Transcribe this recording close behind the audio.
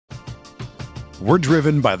We're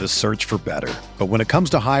driven by the search for better. But when it comes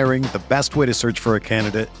to hiring, the best way to search for a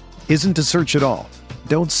candidate isn't to search at all.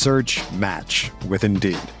 Don't search, match with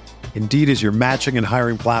Indeed. Indeed is your matching and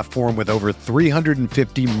hiring platform with over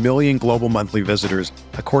 350 million global monthly visitors,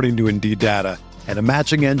 according to Indeed data, and a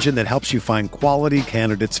matching engine that helps you find quality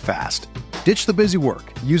candidates fast. Ditch the busy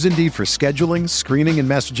work. Use Indeed for scheduling, screening, and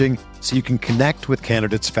messaging so you can connect with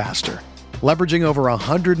candidates faster. Leveraging over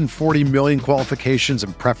 140 million qualifications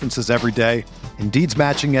and preferences every day, Indeed's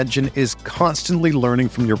matching engine is constantly learning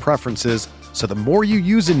from your preferences, so the more you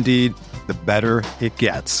use Indeed, the better it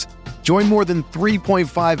gets. Join more than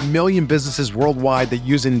 3.5 million businesses worldwide that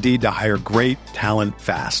use Indeed to hire great talent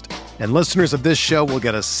fast. And listeners of this show will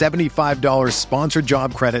get a $75 sponsored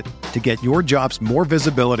job credit to get your jobs more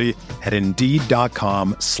visibility at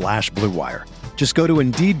Indeed.com/Blue Wire. Just go to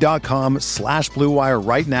Indeed.com/Blue Wire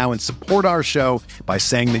right now and support our show by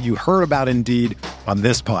saying that you heard about Indeed on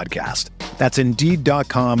this podcast. That's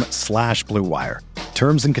Indeed.com/Blue Wire.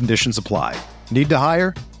 Terms and conditions apply. Need to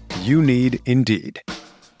hire? You need Indeed.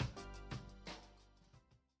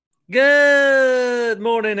 Good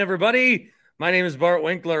morning, everybody. My name is Bart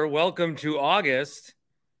Winkler. Welcome to August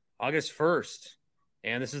 1st.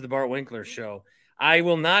 And this is the Bart Winkler Show. I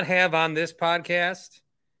will not have on this podcast,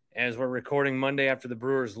 as we're recording Monday after the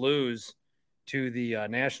Brewers lose to the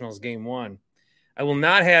Nationals Game 1, I will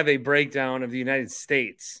not have a breakdown of the United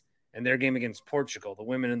States and their game against Portugal, the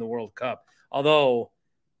women in the World Cup, although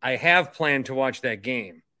I have planned to watch that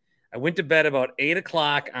game. I went to bed about 8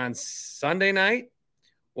 o'clock on Sunday night,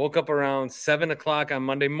 woke up around 7 o'clock on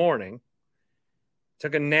Monday morning,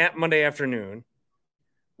 took a nap Monday afternoon,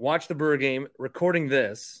 watched the Brewer game, recording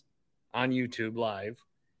this on YouTube live,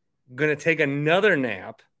 going to take another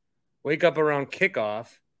nap, wake up around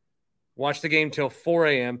kickoff, watch the game till 4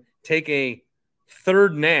 a.m., take a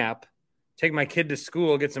third nap, take my kid to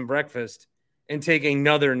school, get some breakfast, and take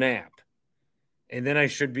another nap. And then I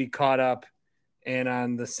should be caught up and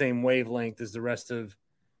on the same wavelength as the rest of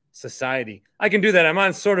society. I can do that. I'm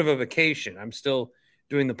on sort of a vacation. I'm still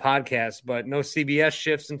doing the podcast, but no CBS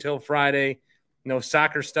shifts until Friday, no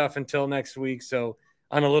soccer stuff until next week. So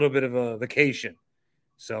on a little bit of a vacation,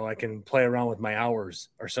 so I can play around with my hours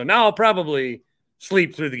or so. Now I'll probably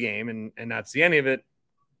sleep through the game and not see any of it,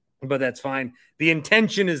 but that's fine. The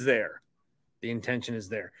intention is there.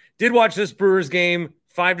 Did watch this Brewers game,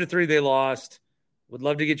 5-3 they lost. Would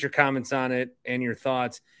love to get your comments on it and your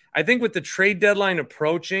thoughts. I think with the trade deadline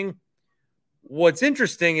approaching, what's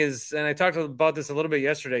interesting is, and I talked about this a little bit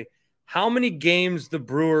yesterday, how many games the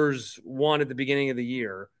Brewers won at the beginning of the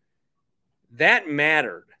year. That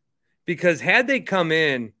mattered, because had they come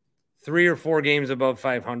in 3 or 4 games above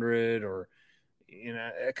 500, or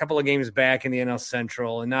a couple of games back in the NL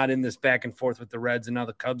Central and not in this back and forth with the Reds and now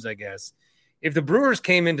the Cubs, I guess, if the Brewers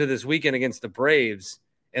came into this weekend against the Braves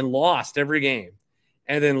and lost every game,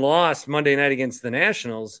 and then lost Monday night against the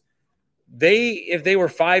Nationals, if they were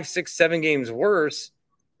 5, 6, 7 games worse,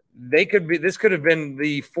 this could have been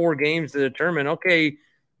the 4 games to determine, okay,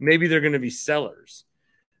 maybe they're going to be sellers.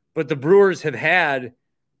 But the Brewers have had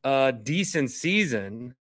a decent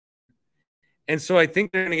season, and so I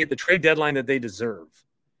think they're going to get the trade deadline that they deserve.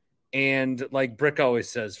 And like Brick always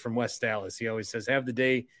says from West Dallas, he always says, have the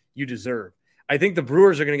day you deserve. I think the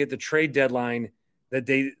Brewers are going to get the trade deadline that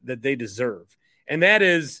they deserve. And that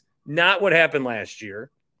is not what happened last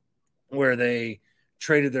year, where they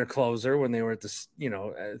traded their closer when they were at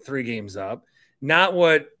the 3 games up. Not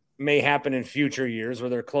what may happen in future years, where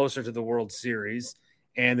they're closer to the World Series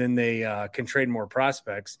and then they can trade more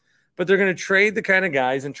prospects. But they're going to trade the kind of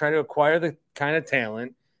guys and try to acquire the kind of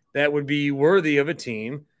talent that would be worthy of a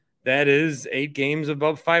team that is 8 games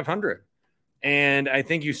above 500. And I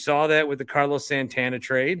think you saw that with the Carlos Santana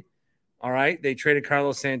trade. All right, they traded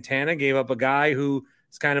Carlos Santana, gave up a guy who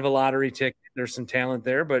is kind of a lottery ticket. There's some talent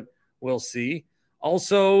there, but we'll see.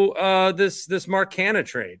 Also, this Mark Canha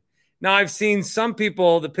trade. Now, I've seen some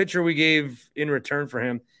people, the pitcher we gave in return for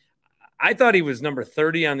him, I thought he was number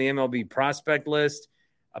 30 on the MLB prospect list.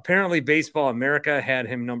 Apparently, Baseball America had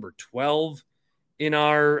him number 12 in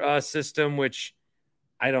our system, which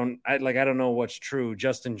I don't know what's true.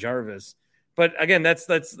 Justin Jarvis, but again,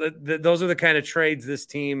 those are the kind of trades this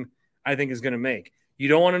team I think is going to make. You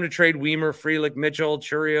don't want him to trade Weimer, Frelick, Mitchell,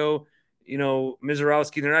 Churio,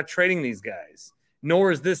 Mizorowski. They're not trading these guys.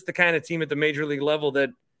 Nor is this the kind of team at the major league level that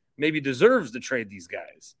maybe deserves to trade these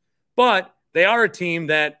guys. But they are a team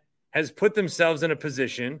that has put themselves in a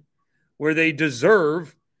position where they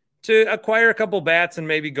deserve to acquire a couple bats and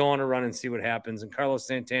maybe go on a run and see what happens. And Carlos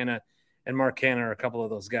Santana and Mark Canha are a couple of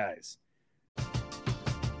those guys.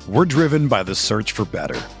 We're driven by the search for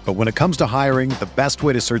better. But when it comes to hiring, the best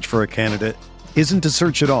way to search for a candidate isn't to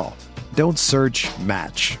search at all. Don't search,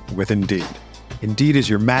 match with Indeed. Indeed is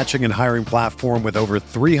your matching and hiring platform with over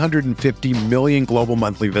 350 million global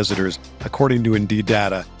monthly visitors, according to Indeed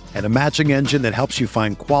data, and a matching engine that helps you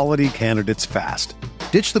find quality candidates fast.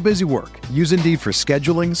 Ditch the busy work. Use Indeed for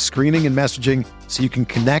scheduling, screening, and messaging so you can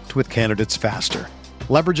connect with candidates faster.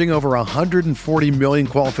 Leveraging over 140 million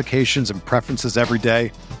qualifications and preferences every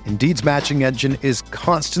day, Indeed's matching engine is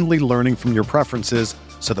constantly learning from your preferences,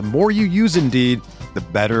 so the more you use Indeed, the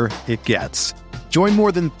better it gets. Join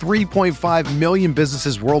more than 3.5 million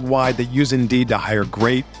businesses worldwide that use Indeed to hire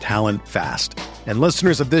great talent fast. And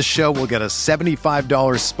listeners of this show will get a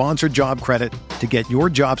 $75 sponsored job credit to get your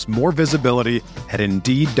jobs more visibility at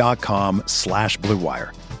Indeed.com/Blue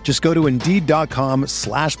Wire. Just go to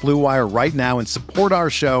Indeed.com/Blue Wire right now and support our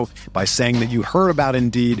show by saying that you heard about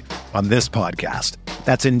Indeed on this podcast.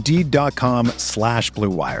 That's Indeed.com/Blue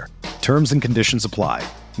Wire. Terms and conditions apply.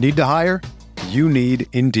 Need to hire? You need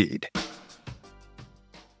Indeed.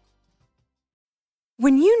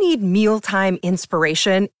 When you need mealtime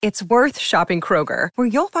inspiration, it's worth shopping Kroger, where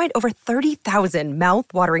you'll find over 30,000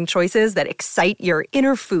 mouth-watering choices that excite your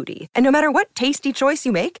inner foodie. And no matter what tasty choice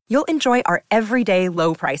you make, you'll enjoy our everyday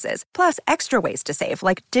low prices, plus extra ways to save,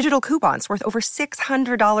 like digital coupons worth over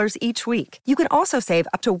 $600 each week. You can also save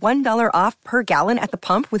up to $1 off per gallon at the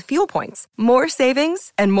pump with fuel points. More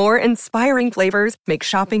savings and more inspiring flavors make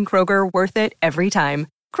shopping Kroger worth it every time.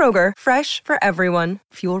 Kroger, fresh for everyone.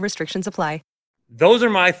 Fuel restrictions apply. Those are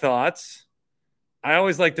my thoughts. I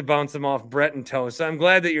always like to bounce them off Brett and Tosa. I'm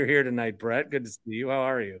glad that you're here tonight, Brett. Good to see you. How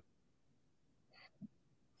are you?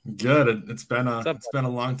 Good. It's been a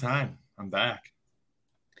long time. I'm back.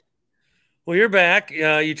 Well, you're back.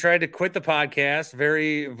 You tried to quit the podcast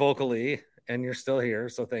very vocally, and you're still here.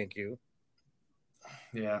 So thank you.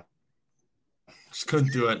 Yeah, just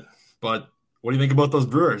couldn't do it. But what do you think about those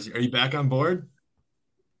Brewers? Are you back on board?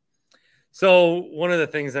 So one of the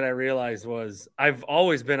things that I realized was I've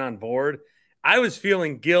always been on board. I was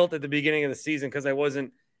feeling guilt at the beginning of the season because I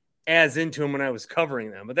wasn't as into them when I was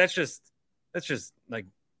covering them. But that's just like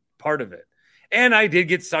part of it. And I did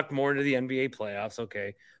get sucked more into the NBA playoffs.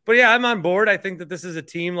 Okay. But yeah, I'm on board. I think that this is a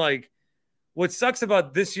team like what sucks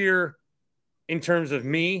about this year in terms of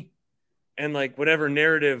me and like whatever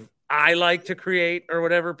narrative I like to create or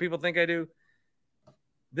whatever people think I do.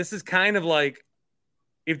 This is kind of like,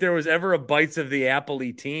 if there was ever a bites of the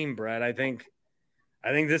apple-y team, Brett, I think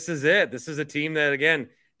this is it. This is a team that, again,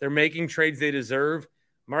 they're making trades they deserve.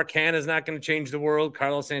 Mark Hanna's not going to change the world.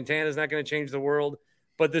 Carlos Santana is not going to change the world.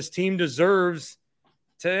 But this team deserves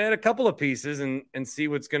to add a couple of pieces and see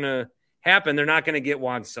what's going to happen. They're not going to get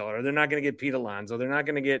Juan Soto. They're not going to get Pete Alonso. They're not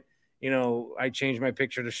going to get, I changed my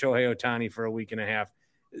picture to Shohei Ohtani for a week and a half.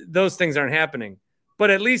 Those things aren't happening.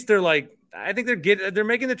 But at least they're like, I think they're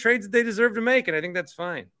making the trades that they deserve to make, and I think that's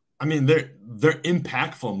fine. I mean, they're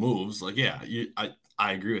impactful moves. Like, yeah,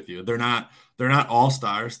 I agree with you. They're not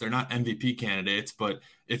all-stars. They're not MVP candidates. But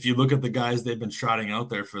if you look at the guys they've been trotting out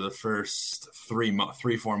there for the first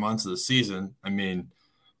 3-4 months of the season, I mean,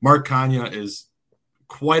 Mark Kanya is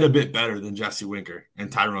quite a bit better than Jesse Winker and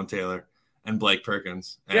Tyrone Taylor and Blake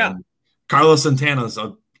Perkins. And yeah. Carlos Santana's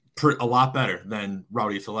a lot better than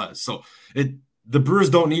Rowdy Tellez. So the Brewers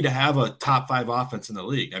don't need to have a top 5 offense in the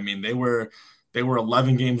league. I mean, they were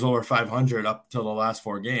 11 games over 500 up till the last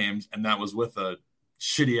 4 games, and that was with a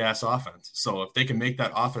shitty-ass offense. So if they can make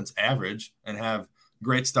that offense average and have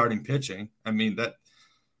great starting pitching, I mean,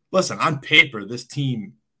 listen, on paper, this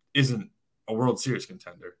team isn't a World Series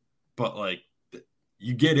contender. But, like,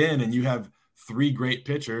 you get in and you have 3 great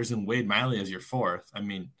pitchers and Wade Miley as your 4th. I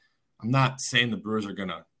mean, I'm not saying the Brewers are going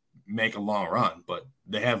to make a long run, but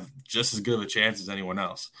they have just as good of a chance as anyone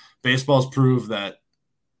else. Baseball's proved that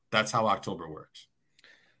that's how October works.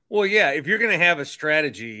 Well, yeah, if you're going to have a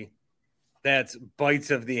strategy that's bites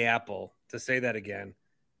of the apple, to say that again,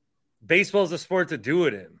 baseball's a sport to do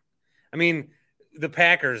it in. I mean, the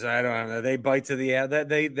Packers, I don't know, they bites of the apple, that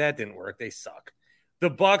didn't work. They suck. The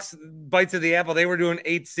Bucks bites of the apple, they were doing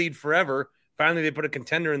 8th seed forever. Finally, they put a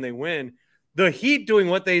contender and they win. The Heat doing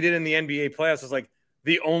what they did in the NBA playoffs was like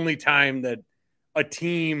the only time that a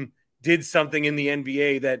team did something in the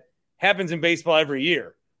NBA that happens in baseball every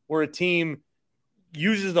year, where a team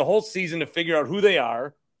uses the whole season to figure out who they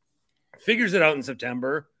are, figures it out in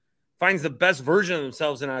September, finds the best version of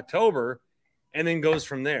themselves in October, and then goes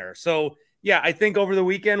from there. So, yeah, I think over the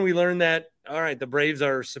weekend we learned that, all right, the Braves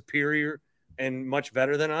are superior and much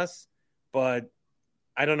better than us, but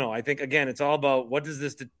I don't know. I think, again, it's all about what does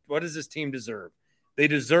this team deserve? They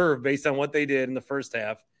deserve, based on what they did in the first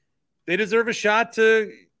half, they deserve a shot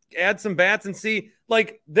to add some bats and see,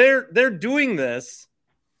 like, they're doing this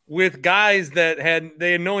with guys that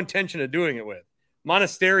they had no intention of doing it with.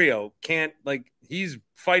 Monasterio can't, like, he's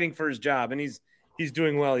fighting for his job, and he's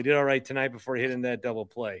doing well. He did all right tonight before he hit in that double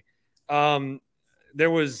play.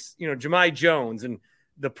 There was, Jahmai Jones and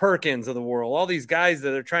the Perkins of the world, all these guys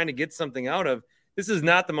that are trying to get something out of. This is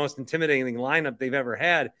not the most intimidating lineup they've ever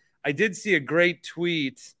had. I did see a great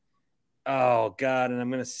tweet. Oh, God, and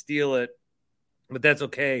I'm going to steal it, but that's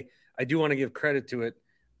okay. I do want to give credit to it.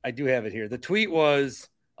 I do have it here. The tweet was,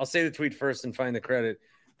 I'll say the tweet first and find the credit.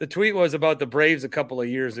 The tweet was about the Braves a couple of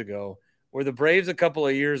years ago,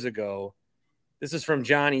 this is from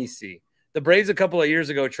John E.C. The Braves a couple of years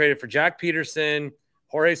ago traded for Jock Peterson,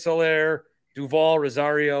 Jorge Soler, Duvall,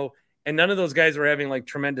 Rosario, and none of those guys were having like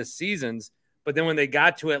tremendous seasons. But then when they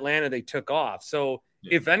got to Atlanta, they took off. So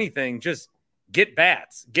if anything, just get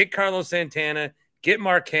bats, get Carlos Santana, get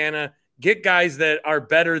Mark Hanna, get guys that are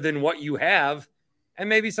better than what you have, and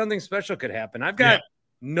maybe something special could happen. I've got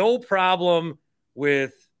no problem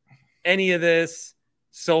with any of this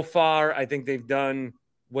so far. I think they've done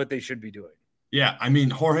what they should be doing. Yeah, I mean,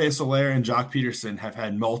 Jorge Soler and Jock Peterson have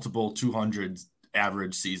had multiple 200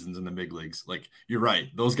 average seasons in the big leagues. Like, you're right.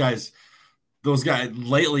 Those guys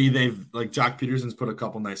lately, they've, like, Jock Peterson's put a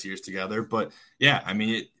couple nice years together. But, yeah, I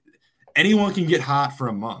mean, anyone can get hot for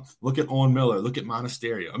a month. Look at Owen Miller. Look at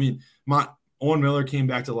Monasterio. I mean, Owen Miller came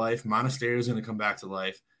back to life. Monasterio is going to come back to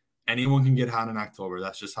life. Anyone can get hot in October.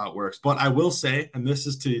 That's just how it works. But I will say, and this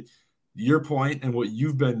is to your point and what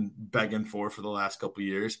you've been begging for the last couple of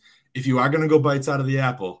years, if you are going to go bites out of the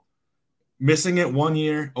apple, missing it 1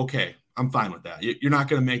 year, okay, I'm fine with that. You're not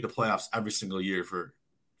going to make the playoffs every single year for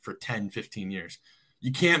 10, 15 years.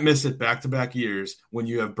 You can't miss it back-to-back years when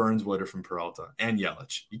you have Burns, Woodruff, from Peralta and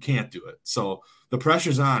Yelich. You can't do it. So the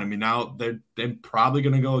pressure's on. I mean, now they're probably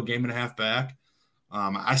going to go a game and a half back.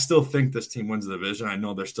 I still think this team wins the division. I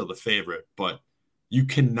know they're still the favorite, but you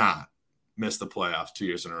cannot miss the playoffs 2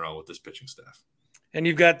 years in a row with this pitching staff. And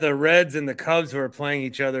you've got the Reds and the Cubs who are playing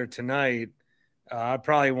each other tonight.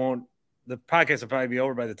 The podcast will probably be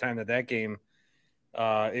over by the time that game.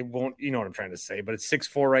 It won't, you know what I'm trying to say, but it's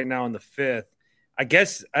 6-4 right now in the fifth. I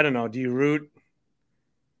guess, I don't know. Do you root?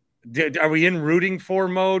 Are we in rooting for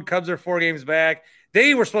mode? Cubs are 4 games back.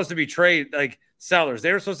 They were supposed to be sellers.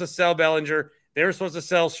 They were supposed to sell Bellinger. They were supposed to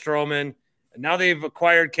sell Stroman. And now they've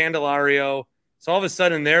acquired Candelario. So all of a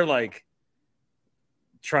sudden they're like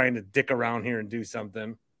trying to dick around here and do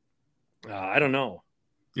something. I don't know.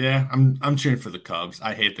 Yeah, I'm cheering for the Cubs.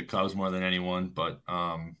 I hate the Cubs more than anyone, but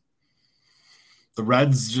the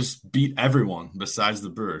Reds just beat everyone besides the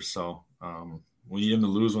Brewers. So we need them to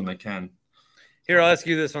lose when they can. Here, I'll ask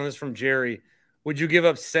you this one. This is from Jerry. Would you give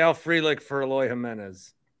up Sal Frelick for Eloy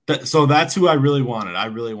Jimenez? So that's who I really wanted. I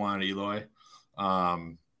really wanted Eloy. I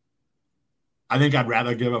think I'd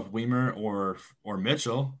rather give up Weimer or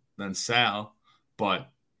Mitchell than Sal, but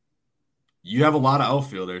you have a lot of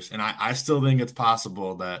outfielders, and I still think it's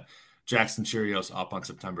possible that Jackson Chirios up on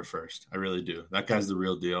September 1st. I really do. That guy's the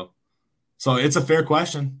real deal. So it's a fair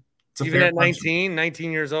question. Even at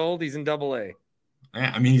 19 years old, he's in Double-A.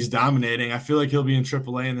 Yeah, I mean, he's dominating. I feel like he'll be in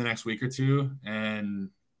Triple-A in the next week or two, and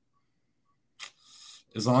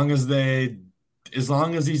as long as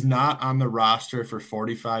he's not on the roster for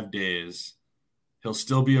 45 days, he'll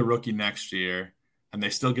still be a rookie next year, and they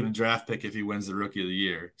still get a draft pick if he wins the Rookie of the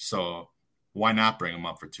Year. So why not bring him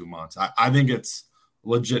up for 2 months? I think it's a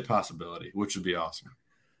legit possibility, which would be awesome.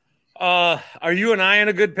 Are you and I on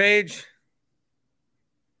a good page?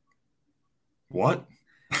 What?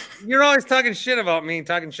 You're always talking shit about me,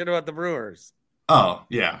 talking shit about the Brewers. Oh,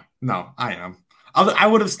 yeah. No, I am. I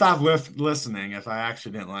would have stopped listening if I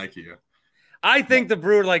actually didn't like you. I think the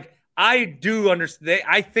Brewers, I do understand.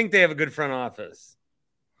 I think they have a good front office.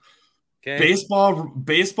 Okay.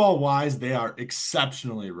 Baseball wise, they are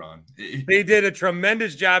exceptionally run. They did a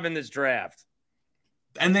tremendous job in this draft.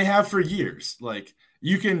 And they have for years. Like,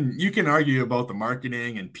 you can argue about the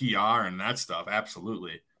marketing and PR and that stuff,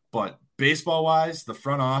 absolutely. But baseball-wise, the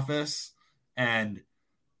front office and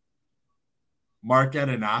Mark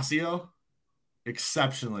Ignacio,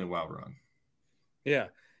 exceptionally well-run. Yeah.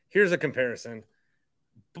 Here's a comparison.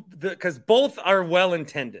 Because both are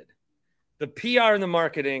well-intended. The PR and the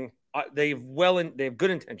marketing, they have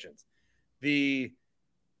good intentions. The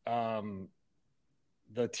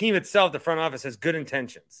team itself, the front office, has good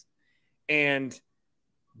intentions. And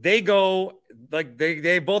they go,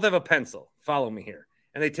 they both have a pencil. Follow me here.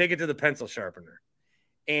 And they take it to the pencil sharpener.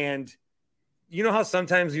 And you know how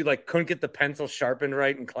sometimes you couldn't get the pencil sharpened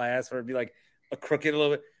right in class, or it'd be like a crooked a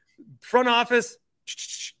little bit. Front office,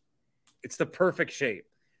 it's the perfect shape.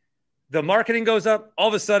 The marketing goes up. All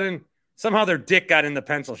of a sudden, somehow their dick got in the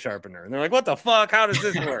pencil sharpener. And they're like, what the fuck? How does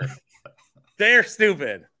this work? They're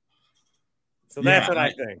stupid. So that's what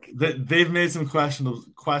I think. They've made some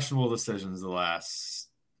questionable decisions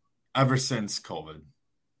ever since COVID.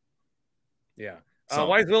 Yeah.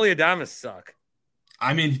 Why does Willy Adames suck?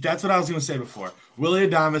 I mean, that's what I was going to say before. Willy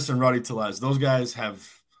Adames and Rowdy Tellez, those guys have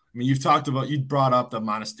 – I mean, you brought up the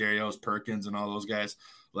Monasterios, Perkins, and all those guys.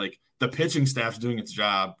 Like, the pitching staff's doing its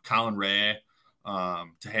job. Colin Ray,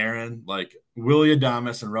 Teheran. Like, Willy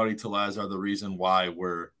Adames and Rowdy Tellez are the reason why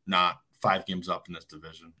we're not 5 games up in this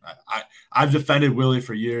division. I've defended Willie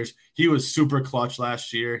for years. He was super clutch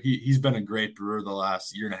last year. He's been a great Brewer the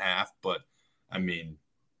last year and a half, but, I mean –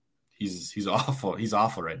 He's awful. He's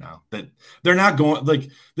awful right now. That they're not going like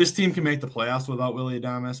this team can make the playoffs without Willy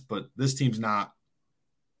Adames, but this team's not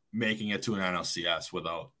making it to an NLCS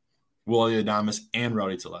without Willy Adames and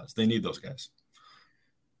Rowdy Tellez. They need those guys.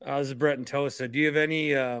 This is Brett and Tosa. Do you have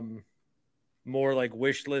any more like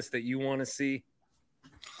wish list that you want to see?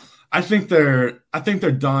 I think they're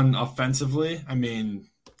done offensively. I mean,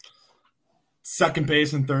 second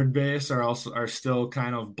base and third base are still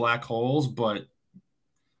kind of black holes, but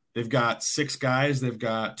they've got 6 guys. They've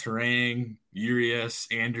got Terang, Urias,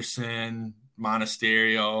 Anderson,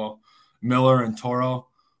 Monasterio, Miller, and Toro.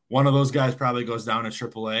 One of those guys probably goes down to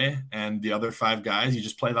AAA, and the other 5 guys, you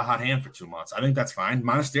just play the hot hand for 2 months. I think that's fine.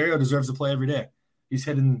 Monasterio deserves to play every day. He's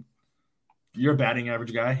hitting – you're a batting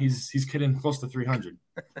average guy. He's hitting close to 300.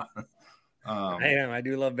 I am. I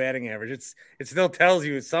do love batting average. It still tells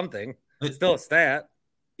you something. It's still a stat.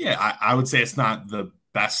 Yeah, I would say it's not the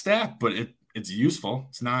best stat, but it's useful.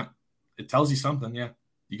 It's not. It tells you something. Yeah,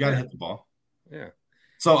 you got to hit the ball. Yeah.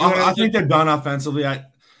 So I think they're done offensively.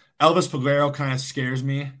 Elvis Peguero kind of scares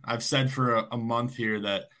me. I've said for a month here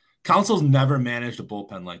that Council's never managed a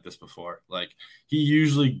bullpen like this before. Like he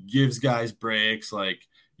usually gives guys breaks. Like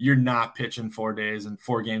you're not pitching 4 games in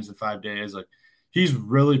 5 days. Like he's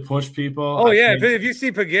really pushed people. Oh yeah. If you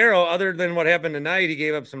see Peguero, other than what happened tonight, he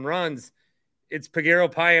gave up some runs. It's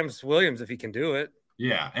Peguero, Payams, Williams if he can do it.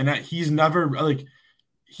 Yeah, and he's never like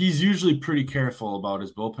he's usually pretty careful about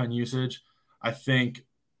his bullpen usage. I think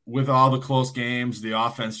with all the close games, the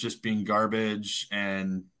offense just being garbage,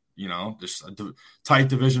 and just a tight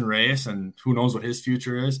division race, and who knows what his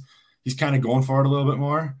future is. He's kind of going for it a little bit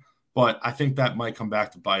more, but I think that might come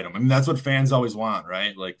back to bite him. I mean, that's what fans always want,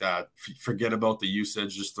 right? Like that. Forget about the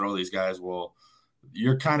usage, just throw these guys. Well,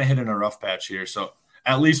 you're kind of hitting a rough patch here, so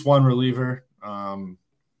at least one reliever.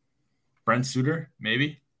 Brent Suter,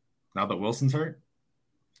 maybe, now that Wilson's hurt.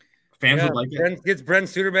 Fans would like it. Gets Brent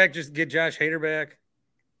Suter back, just get Josh Hader back.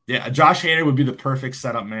 Yeah, Josh Hader would be the perfect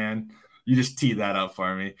setup, man. You just tee that up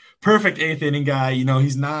for me. Perfect 8th inning guy.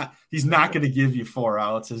 He's not going to give you 4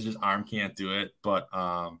 outs. His just arm can't do it. But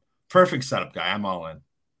perfect setup guy. I'm all in.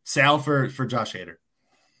 Sal for Josh Hader.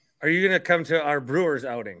 Are you going to come to our Brewers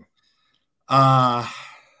outing?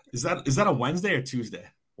 Is that a Wednesday or Tuesday?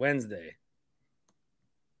 Wednesday.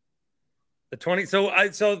 The 20.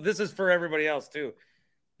 So this is for everybody else too.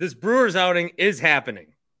 This Brewers outing is happening.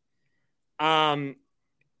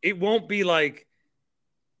 It won't be like.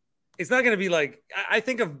 It's not going to be like. I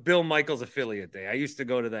think of Bill Michaels Affiliate Day. I used to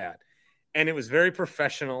go to that, and it was very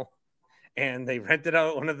professional. And they rented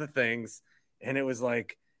out one of the things, and it was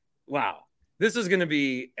like, wow, this is going to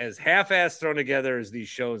be as half-assed thrown together as these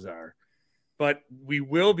shows are. But we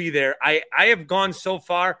will be there. I have gone so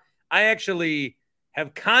far. I actually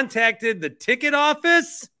have contacted the ticket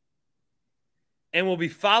office and we'll be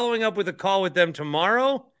following up with a call with them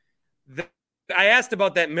tomorrow. I asked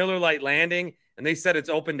about that Miller Lite landing and they said it's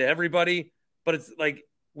open to everybody, but it's like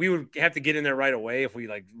we would have to get in there right away if we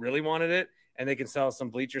like really wanted it, and they can sell some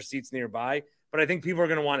bleacher seats nearby. But I think people are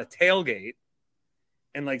going to want to tailgate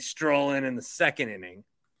and like stroll in the second inning.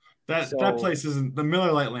 That place isn't – the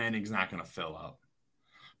Miller Lite landing is not going to fill up.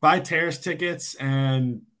 Buy terrace tickets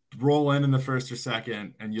and roll in the first or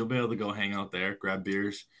second, and you'll be able to go hang out there, grab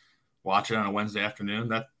beers, watch it on a Wednesday afternoon.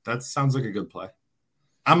 That sounds like a good play.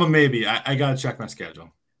 I'm a maybe. I got to check my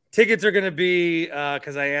schedule. Tickets are going to be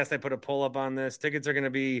because I put a pull up on this. Tickets are going to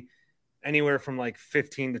be anywhere from like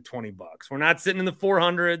 $15 to $20. We're not sitting in the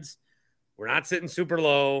 400s. We're not sitting super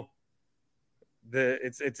low.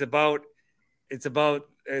 It's about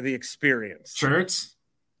the experience. Shirts?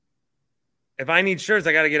 If I need shirts,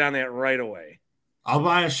 I got to get on that right away. I'll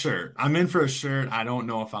buy a shirt. I'm in for a shirt. I don't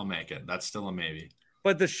know if I'll make it. That's still a maybe.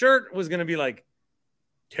 But the shirt was going to be like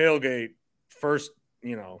tailgate first, I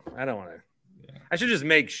don't want to. Yeah. I should just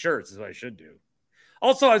make shirts is what I should do.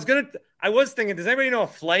 Also, I was thinking, does anybody know a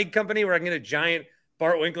flag company where I can get a giant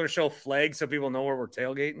Bart Winkler Show flag so people know where we're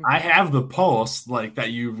tailgating? I have the post like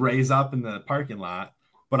that you raise up in the parking lot.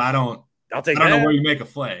 but I'll take I don't that. know where you make a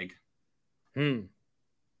flag. I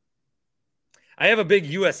have a big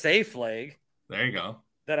USA flag. There you go.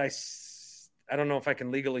 That I don't know if I can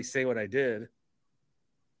legally say what I did.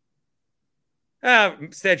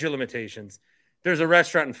 Statute of limitations. There's a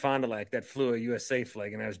restaurant in Fond du Lac that flew a USA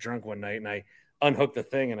flag, and I was drunk one night, and I unhooked the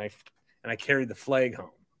thing, and I carried the flag home.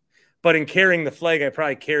 But in carrying the flag, I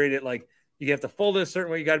probably carried it like you have to fold it a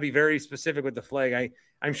certain way. You got to be very specific with the flag.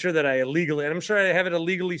 I'm sure that I'm sure I have it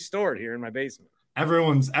illegally stored here in my basement.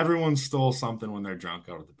 Everyone stole something when they're drunk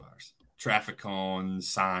out of the bars. Traffic cones,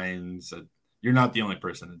 signs. You're not the only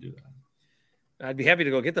person to do that. I'd be happy to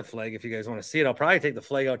go get the flag if you guys want to see it. I'll probably take the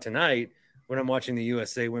flag out tonight when I'm watching the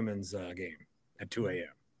USA women's game at 2 a.m.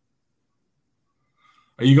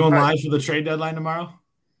 Are you going live for the trade deadline tomorrow?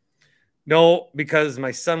 No, because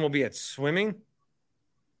my son will be at swimming.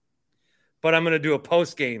 But I'm going to do a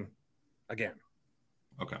post game again.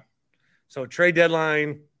 Okay. So trade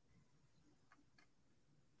deadline,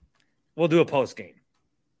 we'll do a post game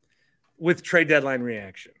with trade deadline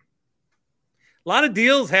reaction. A lot of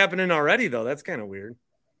deals happening already, though. That's kind of weird.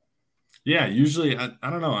 Yeah, usually I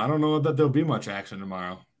don't know. I don't know that there'll be much action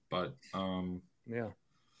tomorrow, but yeah.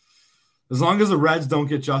 As long as the Reds don't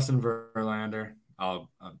get Justin Verlander,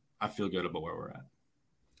 I feel good about where we're at.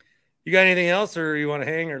 You got anything else, or you want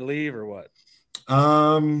to hang or leave, or what?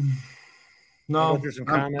 No.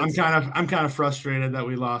 I'm kind of frustrated that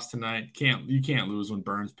we lost tonight. You can't lose when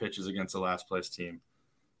Burns pitches against the last place team.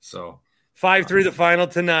 So 5-3 the final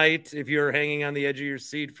tonight. If you're hanging on the edge of your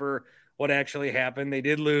seat for what actually happened, they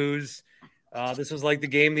did lose. This was like the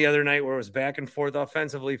game the other night where it was back and forth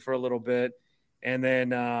offensively for a little bit, and then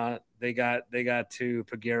they got to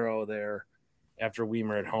Peguero there after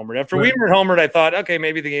Weimer had homered. After Weimer had homered, I thought, okay,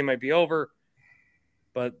 maybe the game might be over.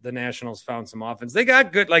 But the Nationals found some offense. They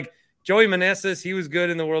got good, like Joey Meneses. He was good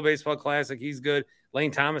in the World Baseball Classic. He's good. Lane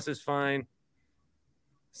Thomas is fine.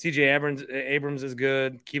 C.J. Abrams is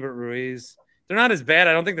good. Keibert Ruiz. They're not as bad.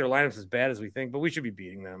 I don't think their lineup's as bad as we think, but we should be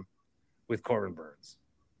beating them with Corbin Burns.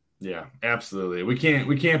 Yeah, absolutely. We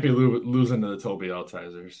can't be losing to the Toby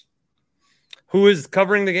Altizers. Who is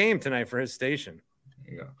covering the game tonight for his station?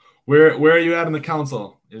 There you go. Where are you at in the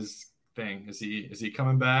council? Is he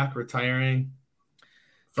coming back, retiring?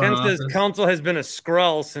 Ken says council has been a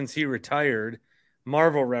Skrull since he retired.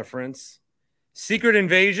 Marvel reference. Secret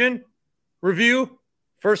Invasion review.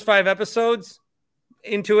 First 5 episodes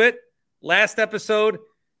into it. Last episode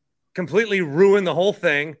completely ruined the whole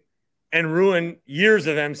thing and ruined years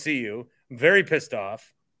of MCU. I'm very pissed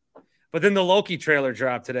off. But then the Loki trailer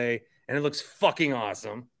dropped today, and it looks fucking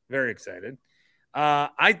awesome. Very excited.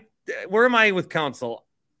 Where am I with council?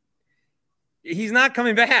 He's not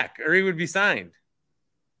coming back, or he would be signed.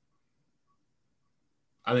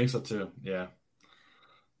 I think so too. Yeah.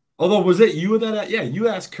 Although, was it you that? Yeah, you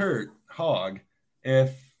asked Kurt Hogg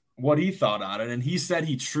if what he thought on it, and he said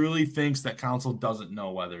he truly thinks that council doesn't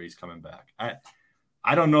know whether he's coming back.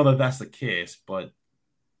 I don't know that that's the case, but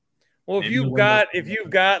if you've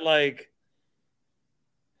got like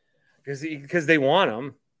because they want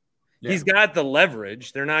him, yeah. He's got the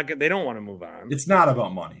leverage. They don't want to move on. It's not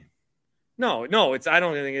about money. No, I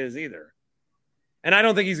don't think it is either. And I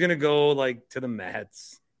don't think he's going to go like to the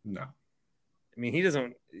Mets. No. I mean,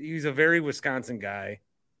 he's a very Wisconsin guy.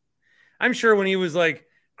 I'm sure when he was like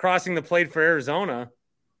crossing the plate for Arizona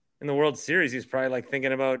in the World Series, he's probably like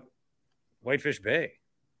thinking about Whitefish Bay.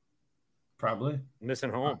 Probably. Missing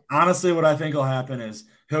home. Honestly, what I think will happen is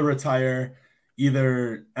he'll retire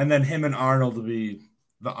and then him and Arnold will be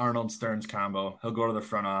the Arnold Stearns combo. He'll go to the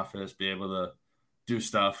front office, be able to do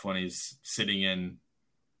stuff when he's sitting in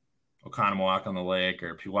Oconomowoc on the lake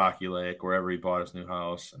or Pewaukee Lake, wherever he bought his new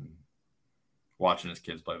house, and watching his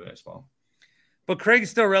kids play baseball. But Craig's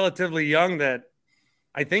still relatively young that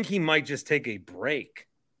I think he might just take a break.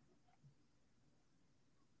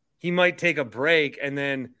 He might take a break, and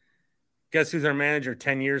then guess who's our manager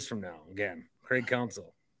 10 years from now? Again, Craig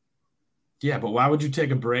Counsell. Yeah, but why would you take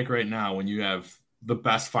a break right now when you have the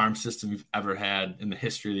best farm system you've ever had in the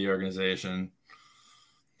history of the organization?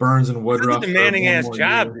 Burns and Woodruff. It's a demanding ass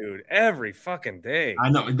job, dude. Every fucking day. I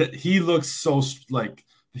know that he looks so like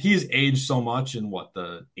he's aged so much in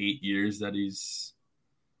the 8 years that he's.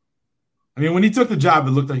 I mean, when he took the job,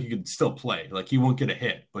 it looked like he could still play. Like he won't get a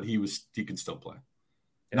hit, but he could still play.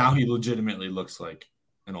 Yeah. Now he legitimately looks like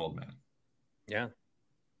an old man. Yeah,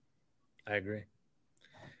 I agree.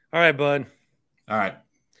 All right, bud. All right,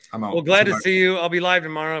 I'm out. Well, glad to see you. I'll be live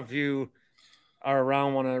tomorrow if you are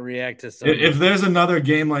around, want to react to something. If there's another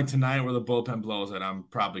game like tonight where the bullpen blows it, I'm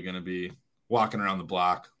probably going to be walking around the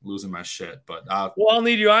block, losing my shit. But I'll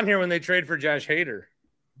need you on here when they trade for Josh Hader.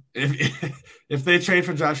 if they trade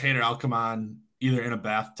for Josh Hader, I'll come on either in a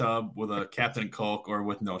bathtub with a Captain Coke or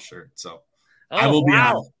with no shirt. So I will be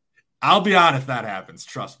on. I'll be on if that happens.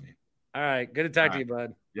 Trust me. All right. Good to talk to you,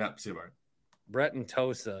 bud. Yep. See you, Bart. Brett and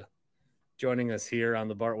Tosa joining us here on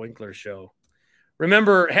the Bart Winkler Show.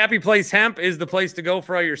 Remember, Happy Place Hemp is the place to go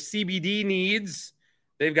for all your CBD needs.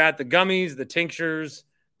 They've got the gummies, the tinctures,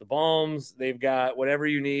 the balms. They've got whatever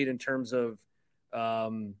you need in terms of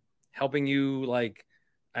helping you, like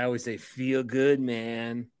I always say, feel good,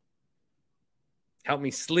 man. Help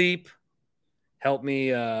me sleep. Help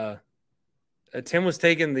me. Tim was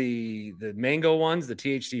taking the mango ones, the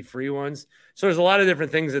THC-free ones. So there's a lot of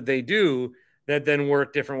different things that they do that then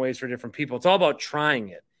work different ways for different people. It's all about trying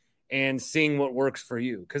it and seeing what works for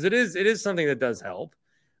you, because it is something that does help.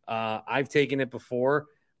 I've taken it before.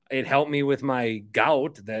 It helped me with my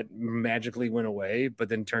gout that magically went away, but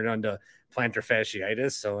then turned on to plantar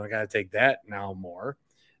fasciitis. So I got to take that now more.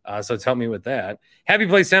 So it's helped me with that. Happy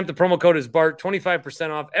Place Hemp. The promo code is BART.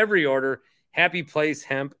 25% off every order.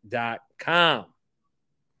 HappyPlaceHemp.com.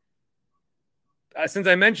 Since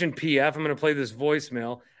I mentioned PF, I'm going to play this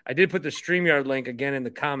voicemail. I did put the StreamYard link again in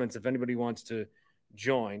the comments if anybody wants to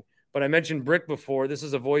join. But I mentioned Brick before. This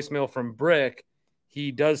is a voicemail from Brick.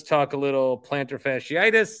 He does talk a little plantar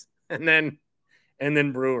fasciitis and then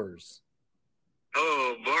Brewers.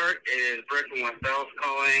 Hello, Bart. It is Brick from West Dallas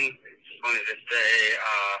calling. Just wanted to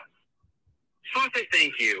say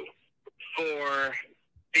thank you for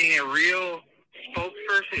being a real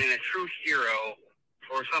spokesperson and a true hero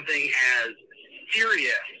for something as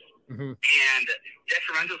serious and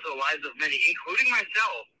detrimental to the lives of many, including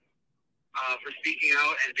myself, for speaking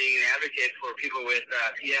out and being an advocate for people with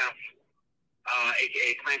PF,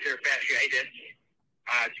 aka plantar fasciitis.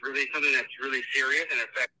 It's really something that's really serious and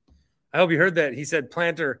affects. I hope you heard that. He said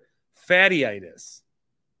plantar fasciitis.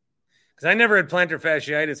 Because I never had plantar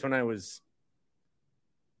fasciitis when I was...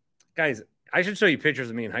 Guys, I should show you pictures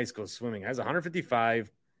of me in high school swimming. I was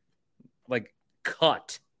 155, like,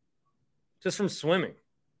 cut. Just from swimming.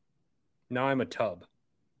 Now I'm a tub.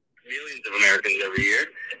 Millions of Americans every year.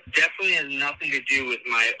 Definitely has nothing to do with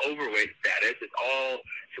my overweight status. It's all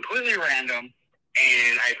completely random,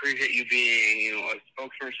 and I appreciate you being, a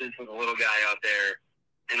spokesperson for the little guy out there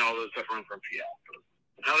and all those suffering from PF.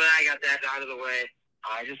 Now that I got that out of the way,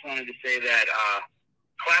 I just wanted to say that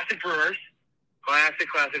classic Brewers,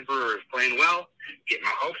 playing well, getting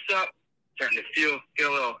my hopes up, starting to get a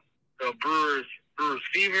little Brewers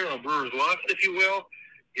fever, a little Brewers lust, if you will.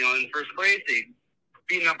 In the first place, they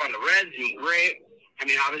beating up on the Reds, doing great. I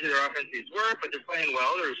mean, obviously their offense needs work, but they're playing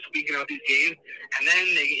well. They're squeaking out these games, and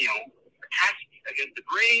then they, attached against the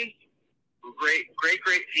Braves, great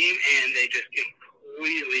team, and they just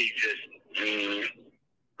completely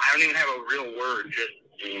I don't even have a real word. That's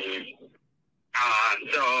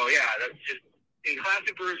just in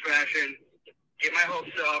classic Brewers fashion. Get my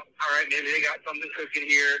hopes up. All right, maybe they got something cooking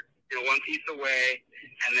here. One piece away,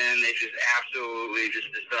 and then they just absolutely just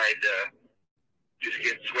decide to just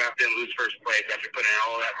get swept and lose first place after putting in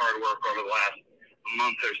all that hard work over the last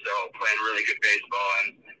month or so, playing really good baseball,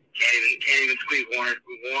 and can't even squeeze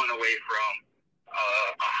one away from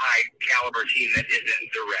a high caliber team that isn't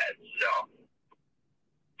the Reds. So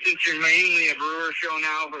since you're mainly a Brewer show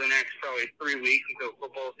now for the next probably 3 weeks until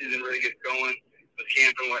football season really gets going with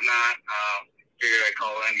camp and whatnot, figured I'd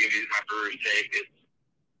call in and give you my Brewers take.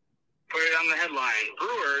 Put it on the headline: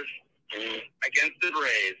 Brewers against the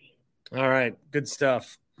Braves. All right, good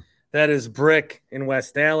stuff. That is Brick in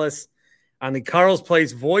West Dallas on the Carl's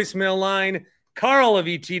Place voicemail line,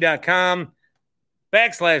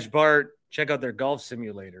 carlof.com/Bart. Check out their golf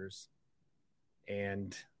simulators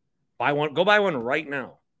and buy one. Go buy one right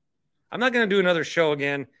now. I'm not going to do another show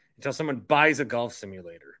again until someone buys a golf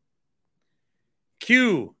simulator.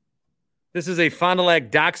 Q. This is a Fond du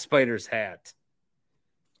Lac Dock Spiders hat.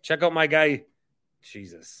 Check out my guy.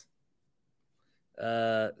 Jesus.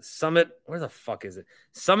 Summit. Where the fuck is it?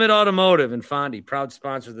 Summit Automotive in Fondy. Proud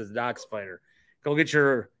sponsor of the Dock Spider. Go get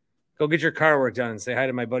your car work done and say hi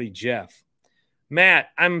to my buddy Jeff. Matt,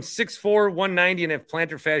 I'm 6'4", 190 and have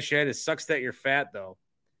plantar fasciitis. Sucks that you're fat though.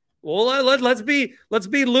 Well, let's be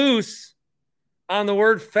loose on the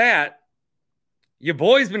word fat. Your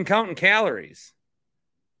boy's been counting calories.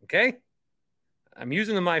 Okay? I'm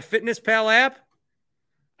using the MyFitnessPal app.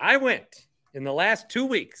 I went in the last 2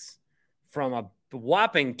 weeks from a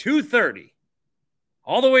whopping 230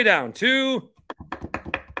 all the way down to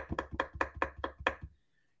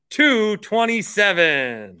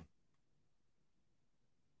 227.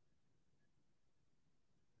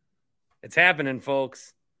 It's happening,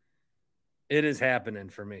 folks. It is happening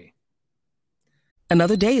for me.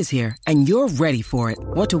 Another day is here, and you're ready for it.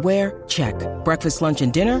 What to wear? Check. Breakfast, lunch,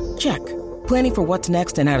 and dinner? Check. Planning for what's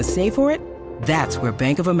next and how to save for it? That's where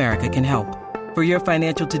Bank of America can help. For your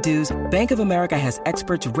financial to-dos, Bank of America has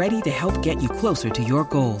experts ready to help get you closer to your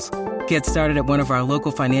goals. Get started at one of our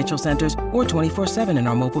local financial centers or 24/7 in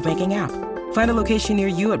our mobile banking app. Find a location near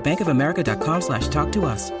you at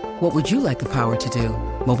bankofamerica.com/talktous. What would you like the power to do?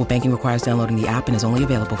 Mobile banking requires downloading the app and is only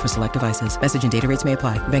available for select devices. Message and data rates may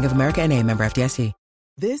apply. Bank of America N.A., member FDIC.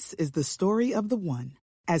 This is the story of the one.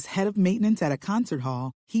 As head of maintenance at a concert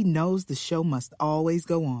hall, he knows the show must always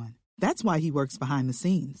go on. That's why he works behind the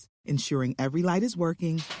scenes, ensuring every light is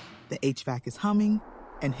working, the HVAC is humming,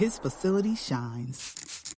 and his facility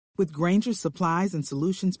shines. With Grainger's supplies and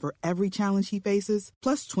solutions for every challenge he faces,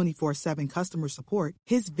 plus 24/7 customer support,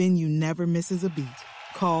 his venue never misses a beat.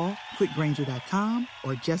 Call quickgrainger.com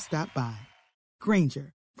or just stop by.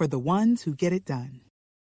 Grainger, for the ones who get it done.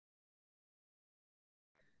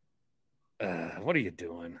 What are you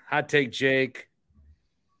doing? Hot take Jake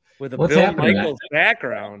with a What's Bill happening, Michaels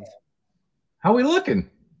background. How we looking?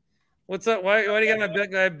 What's up? Why do you got my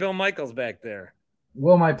big guy Bill Michaels back there?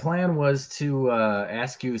 Well, my plan was to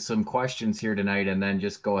ask you some questions here tonight and then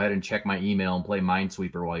just go ahead and check my email and play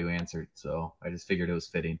Minesweeper while you answered. So I just figured it was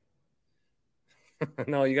fitting.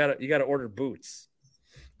 No, you gotta order boots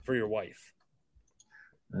for your wife.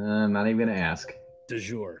 I'm not even gonna ask. Du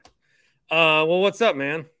jour. Well, what's up,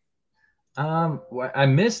 man? I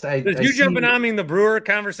missed. You jumping on me in the Brewer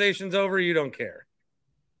conversation's over? You don't care.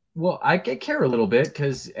 Well, I care a little bit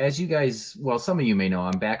because, as you guys, well, some of you may know,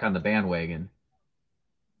 I'm back on the bandwagon.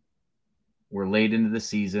 We're late into the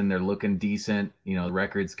season. They're looking decent. You know, the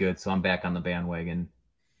record's good, so I'm back on the bandwagon.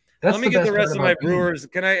 Let me get the rest of my Brewers.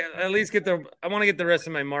 Can I at least get I want to get the rest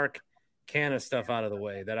of my Mark Canna stuff out of the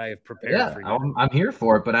way that I have prepared for you. I'm here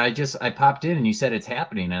for it, but I popped in and you said it's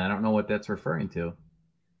happening, and I don't know what that's referring to.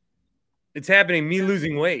 It's happening. Me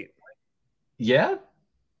losing weight. Yeah.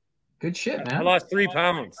 Good shit, man. I lost 3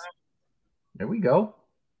 pounds. There we go.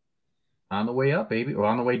 On the way up, baby. Or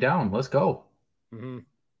on the way down. Let's go. Mm-hmm.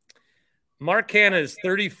 Mark Canna is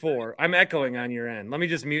 34. I'm echoing on your end. Let me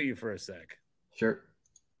just mute you for a sec. Sure.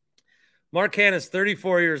 Mark Canna is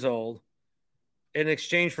 34 years old in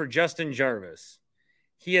exchange for Justin Jarvis.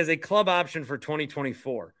 He has a club option for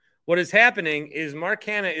 2024. What is happening is Mark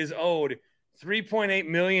Canna is owed $3.8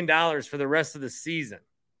 million for the rest of the season.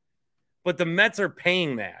 But the Mets are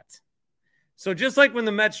paying that. So just like when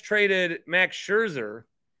the Mets traded Max Scherzer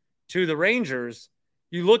to the Rangers,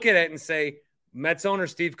 you look at it and say, Mets owner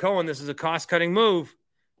Steve Cohen, this is a cost-cutting move.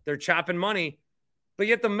 They're chopping money. But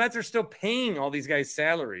yet the Mets are still paying all these guys'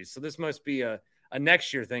 salaries. So this must be a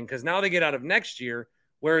next year thing, because now they get out of next year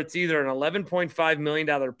where it's either an $11.5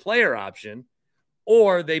 million player option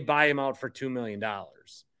or they buy him out for $2 million.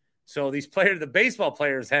 So these players, the baseball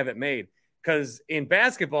players, have it made, because in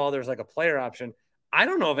basketball, there's like a player option. I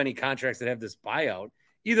don't know of any contracts that have this buyout.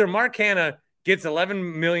 Either Mark Canna gets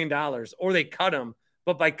 $11 million or they cut him,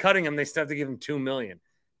 but by cutting him, they still have to give him $2 million.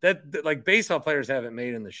 That like baseball players have it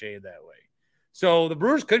made in the shade that way. So the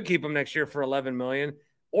Brewers could keep him next year for $11 million,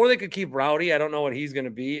 or they could keep Rowdy. I don't know what he's going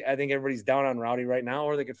to be. I think everybody's down on Rowdy right now,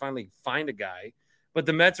 or they could finally find a guy. But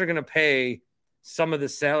the Mets are going to pay some of the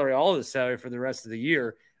salary, all of the salary for the rest of the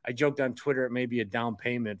year. I joked on Twitter it may be a down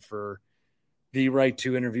payment for the right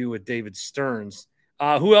to interview with David Stearns.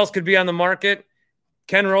 Who else could be on the market?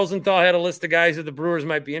 Ken Rosenthal had a list of guys that the Brewers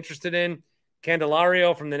might be interested in.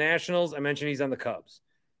 Candelario from the Nationals. I mentioned he's on the Cubs.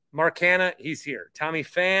 Mark Canna, he's here. Tommy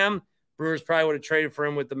Pham, Brewers probably would have traded for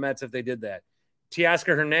him with the Mets if they did that.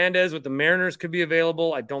 Teoscar Hernandez with the Mariners could be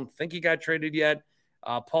available. I don't think he got traded yet.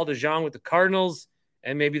 Paul DeJong with the Cardinals,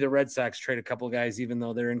 and maybe the Red Sox trade a couple of guys, even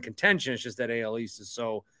though they're in contention. It's just that AL East is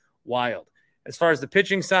so wild. As far as the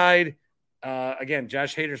pitching side, again,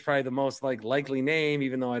 Josh Hader's probably the most likely name,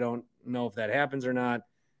 even though I don't know if that happens or not,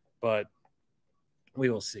 but we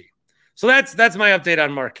will see. So that's my update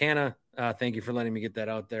on Mark Canna. Thank you for letting me get that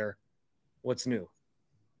out there. What's new?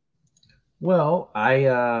 Well,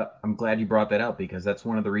 I'm glad you brought that up, because that's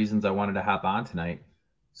one of the reasons I wanted to hop on tonight.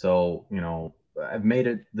 So, I've made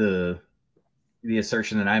it the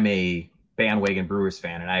assertion that I'm a bandwagon Brewers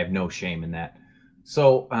fan, and I have no shame in that.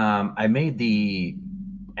 So I made the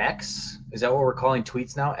X. Is that what we're calling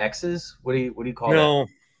tweets now? X's? What do you call that?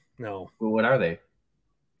 No. What are they?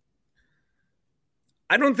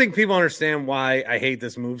 I don't think people understand why I hate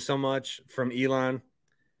this move so much from Elon.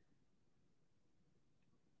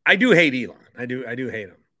 I do hate Elon. I do hate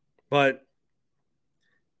him. But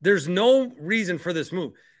there's no reason for this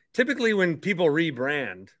move. Typically when people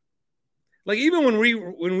rebrand, like even when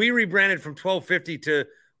we rebranded from 1250 to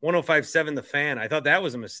 1057 The Fan, I thought that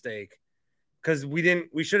was a mistake. because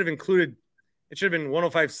we should have included, it should have been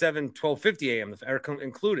 105.7, 12:50 a.m. or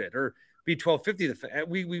included, or be 12:50.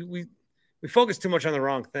 We focus too much on the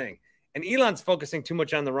wrong thing. And Elon's focusing too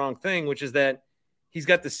much on the wrong thing, which is that he's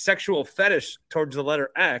got this sexual fetish towards the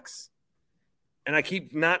letter X. And I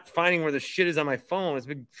keep not finding where the shit is on my phone. It's a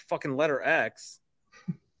big fucking letter X.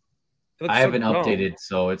 I haven't updated,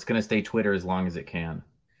 so it's going to stay Twitter as long as it can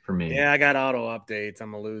for me. Yeah, I got auto updates.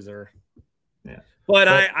 I'm a loser. Yeah. But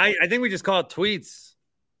I think we just call it tweets.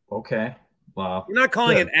 Okay. Well, we're not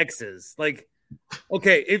calling it X's. Like,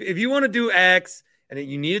 okay, if you want to do X and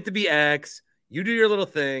you need it to be X, you do your little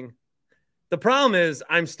thing. The problem is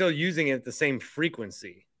I'm still using it at the same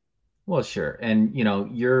frequency. Well, sure. And,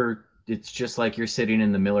 it's just like you're sitting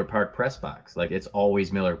in the Miller Park press box. Like, it's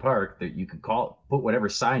always Miller Park that you could put whatever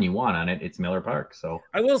sign you want on it. It's Miller Park. So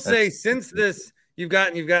I will say, since this, you've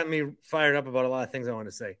gotten me fired up about a lot of things I want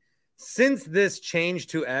to say. Since this change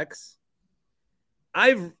to X,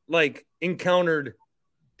 I've encountered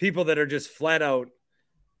people that are just flat out,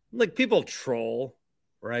 people troll,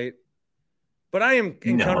 right? But I am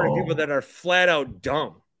encountering people that are flat out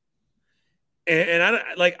dumb. And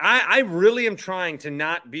I really am trying to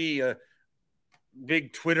not be a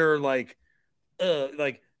big Twitter,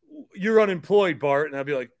 you're unemployed, Bart. And I'll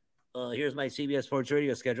be like, here's my CBS Sports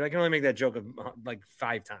Radio schedule. I can only make that joke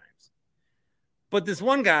 5 times. But this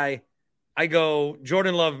one guy, I go,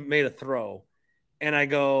 Jordan Love made a throw. And I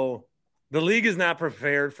go, the league is not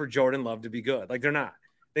prepared for Jordan Love to be good. They're not.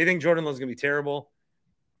 They think Jordan Love's going to be terrible.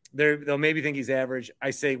 They'll maybe think he's average.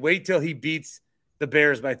 I say, wait till he beats the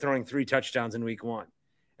Bears by throwing 3 touchdowns in week 1.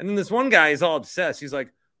 And then this one guy is all obsessed. He's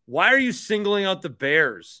like, why are you singling out the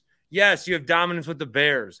Bears? Yes, you have dominance with the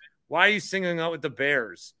Bears. Why are you singling out with the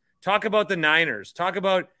Bears? Talk about the Niners. Talk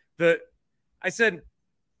about I said,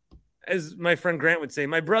 as my friend Grant would say,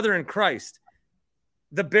 my brother in Christ,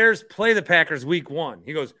 the Bears play the Packers week 1.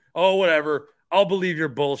 He goes, oh, whatever. I'll believe your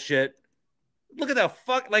bullshit. Look at that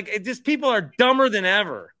fuck. People are dumber than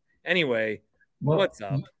ever. Anyway, what's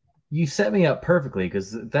up? You set me up perfectly,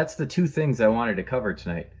 because that's the 2 things I wanted to cover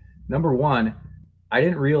tonight. Number 1, I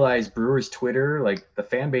didn't realize Brewers Twitter, the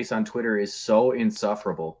fan base on Twitter is so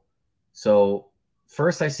insufferable. So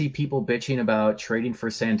first I see people bitching about trading for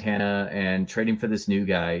Santana and trading for this new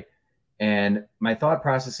guy. And my thought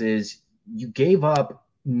process is, you gave up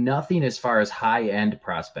nothing as far as high-end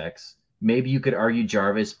prospects. Maybe you could argue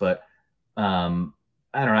Jarvis, but I don't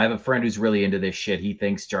know. I have a friend who's really into this shit. He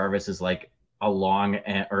thinks Jarvis is a long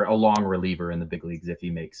reliever in the big leagues if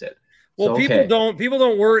he makes it. Well, people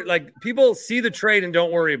don't worry. People see the trade and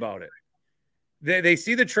don't worry about it. They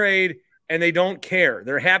see the trade and they don't care.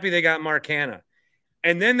 They're happy they got Mark Hanna.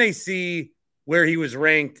 And then they see where he was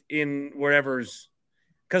ranked in wherever's,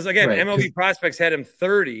 because again, right. MLB Prospects had him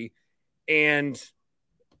 30 and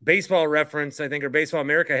Baseball Reference, I think, or Baseball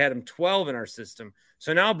America had him 12 in our system.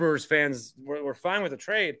 So now Brewers fans, we're fine with the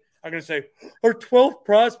trade. I'm going to say our 12th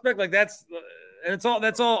prospect,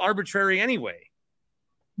 that's all arbitrary anyway.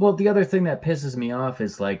 Well, the other thing that pisses me off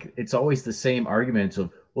is it's always the same arguments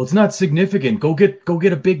of, well, it's not significant. Go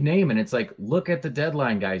get a big name. And it's look at the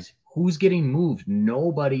deadline, guys. Who's getting moved?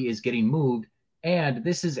 Nobody is getting moved. And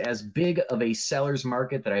this is as big of a seller's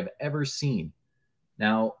market that I've ever seen.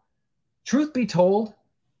 Now, truth be told,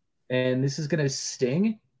 and this is going to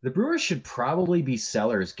sting, the Brewers should probably be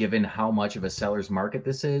sellers given how much of a seller's market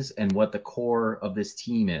this is and what the core of this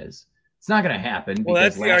team is. It's not going to happen. Well,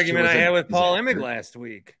 that's the argument I had with Paul Emig last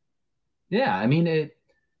week. Yeah, I mean,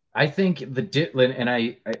 I think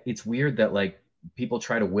it's weird that people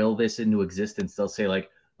try to will this into existence. They'll say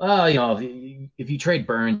if you trade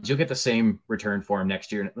Burns, you'll get the same return for him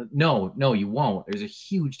next year. No, you won't. There's a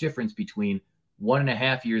huge difference between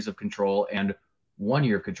 1.5 years of control and 1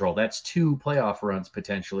 year of control. That's 2 playoff runs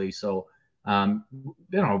potentially. So,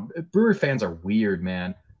 Brewer fans are weird,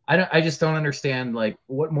 man. I just don't understand.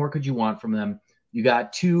 What more could you want from them? You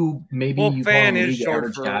got 2, maybe you call them league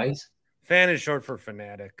average guys. Fan is short for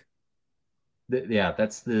fanatic.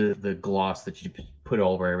 That's the gloss that you put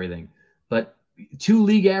over everything. But 2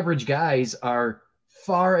 league average guys are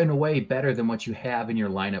far and away better than what you have in your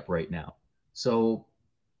lineup right now. So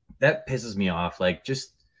that pisses me off.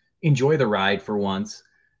 Just enjoy the ride for once.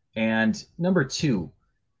 And number 2,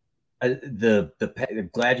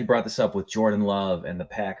 glad you brought this up with Jordan Love and the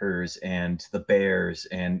Packers and the Bears.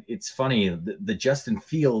 And it's funny, the Justin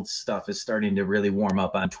Fields stuff is starting to really warm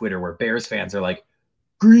up on Twitter, where Bears fans are like,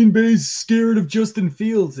 Green Bay's scared of Justin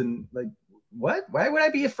Fields. And what? Why would I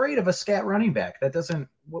be afraid of a scat running back? That doesn't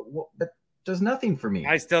that does nothing for me.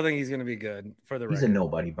 I still think he's going to be good for the record. He's a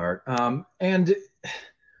nobody, Bart. And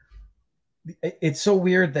it's so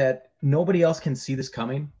weird that nobody else can see this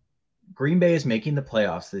coming. Green Bay is making the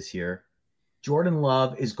playoffs this year. Jordan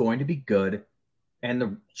Love is going to be good, and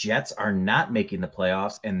the Jets are not making the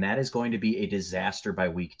playoffs, and that is going to be a disaster by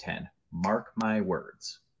week 10. Mark my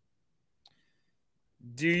words.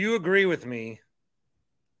 Do you agree with me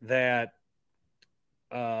that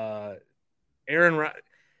I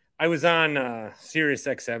was on Sirius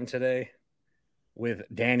XM today with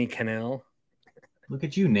Danny Cannell. Look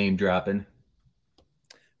at you name dropping.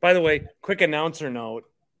 By the way, quick announcer note.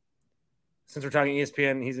 Since we're talking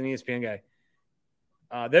ESPN, he's an ESPN guy.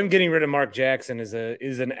 Them getting rid of Mark Jackson is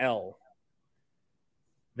an L.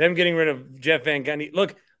 Them getting rid of Jeff Van Gundy.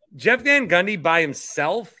 Look, Jeff Van Gundy by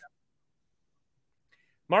himself.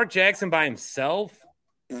 Mark Jackson by himself.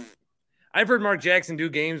 I've heard Mark Jackson do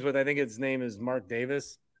games with, I think his name is Mark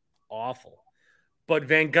Davis. Awful. But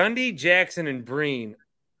Van Gundy, Jackson, and Breen,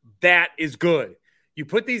 that is good. You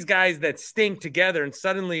put these guys that stink together and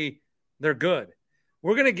suddenly they're good.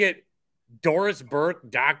 We're going to get Doris Burke,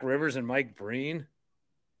 Doc Rivers, and Mike Breen.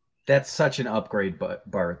 That's such an upgrade,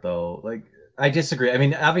 Bart, though. Like, I disagree. I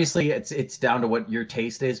mean, obviously it's down to what your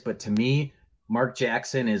taste is, but to me, Mark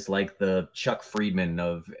Jackson is like the Chuck Friedman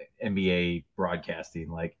of NBA broadcasting.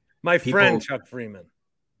 Like, my friend Chuck Freeman.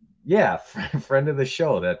 Yeah, friend of the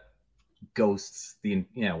show that ghosts the,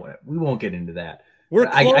 we won't get into that. We're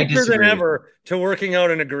closer than ever to working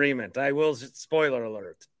out an agreement. I will, spoiler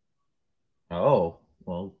alert. Oh,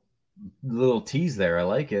 well, little tease there. I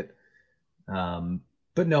like it.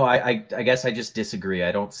 But no, I guess I just disagree.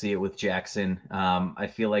 I don't see it with Jackson. I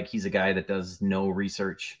feel like he's a guy that does no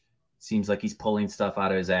research. Seems like he's pulling stuff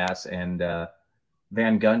out of his ass. And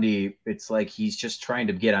Van Gundy, it's like he's just trying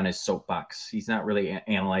to get on his soapbox. He's not really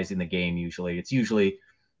analyzing the game usually. It's usually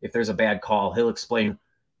if there's a bad call, he'll explain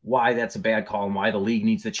why that's a bad call and why the league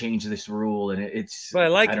needs to change this rule. And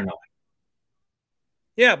but I don't know.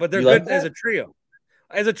 Yeah, but they're good as a trio.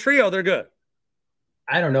 As a trio, they're good.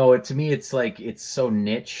 I don't know. To me, it's like it's so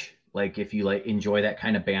niche. Like if you like enjoy that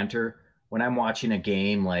kind of banter, when I'm watching a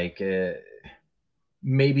game, like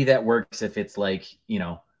maybe that works if it's like,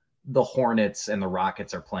 the Hornets and the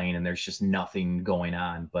Rockets are playing and there's just nothing going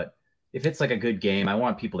on. But if it's like a good game, I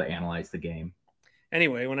want people to analyze the game.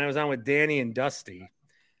 Anyway, when I was on with Danny and Dusty,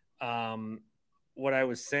 what I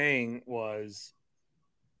was saying was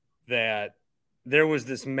that there was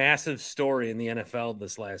this massive story in the NFL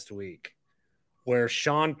this last week where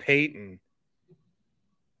Sean Payton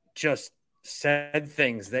just said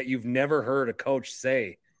things that you've never heard a coach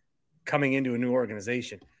say coming into a new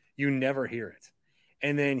organization. You never hear it.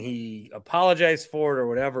 And then he apologized for it or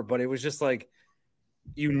whatever, but it was just like,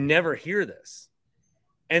 you never hear this.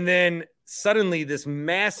 And then suddenly this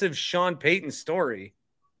massive Sean Payton story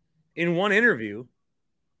in one interview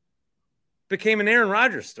became an Aaron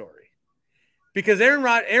Rodgers story. Because Aaron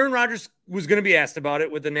Rodgers was going to be asked about it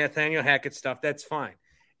with the Nathaniel Hackett stuff. That's fine.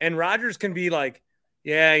 And Rodgers can be like,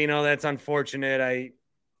 yeah, that's unfortunate.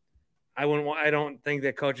 I don't think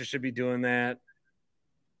that coaches should be doing that.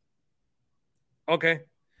 Okay.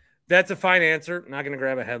 That's a fine answer. Not going to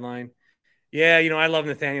grab a headline. Yeah, I love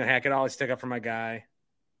Nathaniel Hackett. I always stick up for my guy.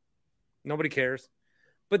 Nobody cares.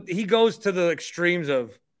 But he goes to the extremes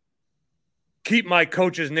of keep my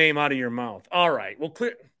coach's name out of your mouth. All right. Well,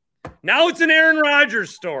 clear. Now it's an Aaron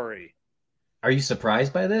Rodgers story. Are you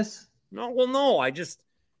surprised by this? No. Well, no. I just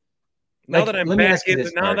now that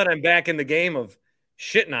I'm back in the game of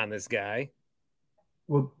shitting on this guy.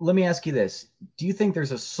 Well, let me ask you this. Do you think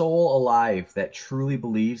there's a soul alive that truly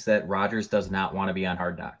believes that Rodgers does not want to be on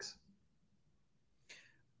Hard Knocks?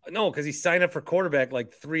 No, because he signed up for quarterback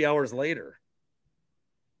like 3 hours later.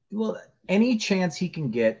 Well, any chance he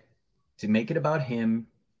can get to make it about him,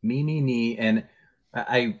 me. And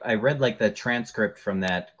I read like the transcript from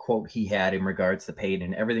that quote he had in regards to Peyton,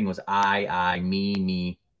 and everything was I,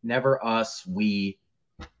 me, never us, we.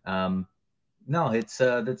 No,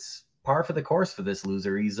 that's par for the course for this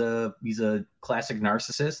loser. He's a classic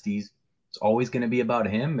narcissist. He's always going to be about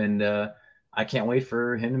him, and I can't wait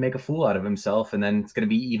for him to make a fool out of himself, and then it's going to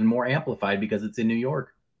be even more amplified because it's in New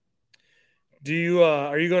York. Do you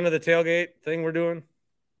are you going to the tailgate thing we're doing?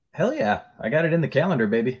 Hell yeah, I got it in the calendar,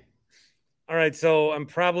 baby. All right, so I'm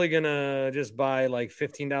probably gonna just buy like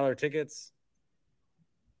 $15 tickets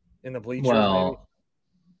in the bleachers. Well, maybe.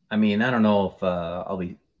 I mean, I don't know if I'll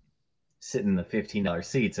be sitting in the $15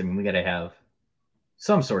 seats. I mean, we got to have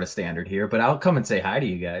some sort of standard here, but I'll come and say hi to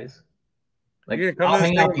you guys. Like, you're gonna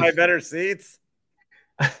come to buy better seats.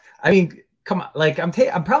 I mean, come on. Like, I'm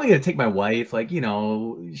probably gonna take my wife. Like,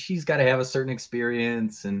 she's got to have a certain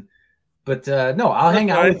experience, but no, I'll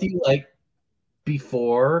hang out with you like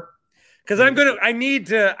before. Because I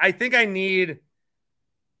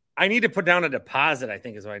I need to put down a deposit, I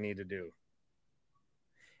think is what I need to do.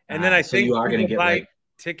 And then I so think you are going to get buy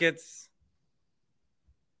tickets.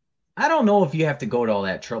 I don't know if you have to go to all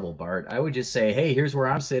that trouble, Bart. I would just say, hey, here's where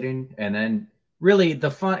I'm sitting. And then really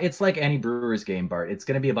the fun, it's like any Brewers game, Bart. It's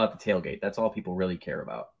going to be about the tailgate. That's all people really care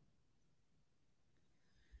about.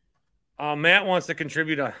 Matt wants to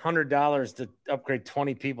contribute $100 to upgrade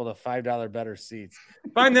 20 people to $5 better seats.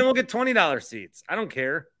 Fine, then we'll get $20 seats. I don't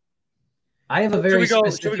care. I have a very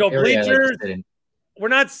should we go bleachers? We're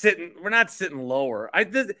not sitting lower.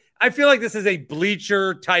 I feel like this is a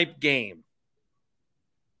bleacher type game.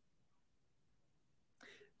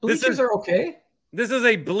 Bleachers are okay. This is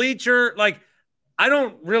a bleacher. Like, I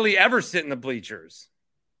don't really ever sit in the bleachers.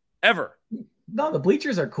 Ever. No, the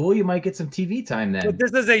bleachers are cool. You might get some TV time then. But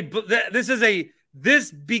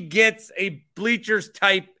this begets a bleachers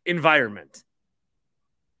type environment.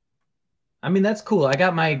 I mean, that's cool. I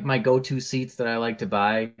got my go-to seats that I like to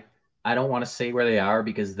buy. I don't want to say where they are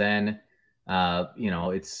because then,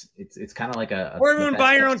 it's kind of like or everyone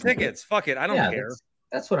buy your own tickets. Fuck it. I don't care.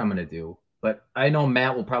 That's what I'm going to do. But I know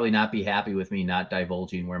Matt will probably not be happy with me not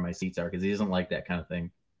divulging where my seats are because he doesn't like that kind of thing.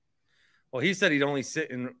 Well, he said he'd only sit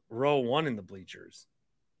in row 1 in the bleachers.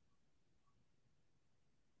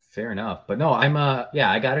 Fair enough. But no, I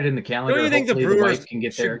got it in the calendar. Don't you think the Brewers can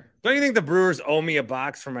get there? Don't you think the Brewers owe me a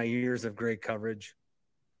box for my years of great coverage?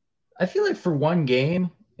 I feel like for one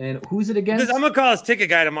game, and who's it against? I'm going to call his ticket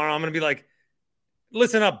guy tomorrow. I'm going to be like,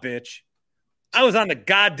 listen up, bitch. I was on the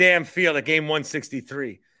goddamn field at game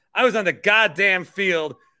 163. I was on the goddamn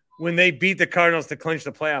field when they beat the Cardinals to clinch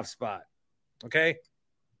the playoff spot. Okay?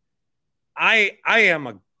 I am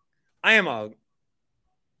a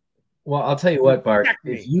Well, I'll tell you what, Bart.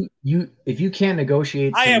 If you can't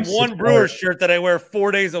negotiate, I have one Brewers shirt that I wear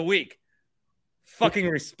 4 days a week. Fucking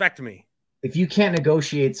respect me. If you can't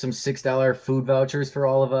negotiate some $6 food vouchers for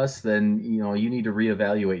all of us, then you need to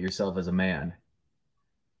reevaluate yourself as a man.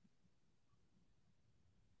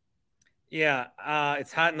 Yeah,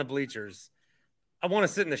 it's hot in the bleachers. I want to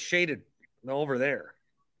sit in the shaded over there.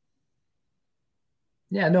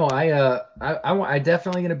 Yeah, no, I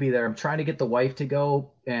definitely gonna be there. I'm trying to get the wife to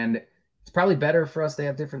go, and it's probably better for us to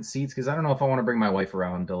have different seats because I don't know if I want to bring my wife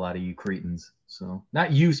around to a lot of you cretins. So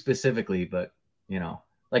not you specifically, but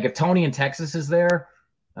like if Tony in Texas is there,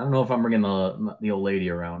 I don't know if I'm bringing the old lady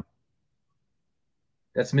around.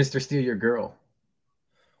 That's Mr. Steal Your Girl.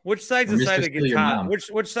 Which side's the side that gets hot?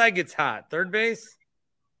 Which side gets hot? Third base?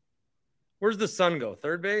 Where's the sun go?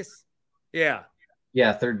 Third base? Yeah.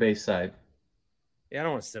 Yeah, third base side. Yeah, I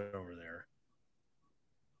don't want to sit over there.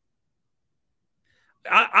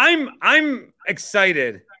 I'm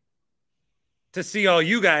excited to see all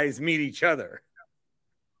you guys meet each other.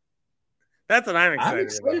 That's what I'm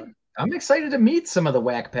excited about. I'm excited to meet some of the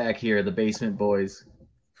whack pack here, the basement boys.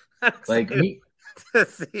 Like me to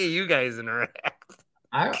see you guys interact.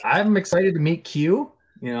 I'm excited to meet Q.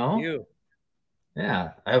 You.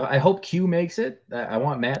 Yeah, I hope Q makes it. I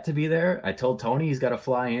want Matt to be there. I told Tony he's got to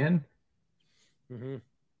fly in.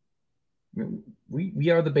 Mm-hmm. We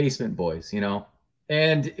are the basement boys,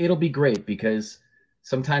 and it'll be great because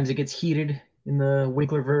sometimes it gets heated in the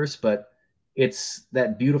Winklerverse, but it's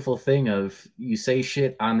that beautiful thing of you say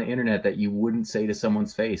shit on the internet that you wouldn't say to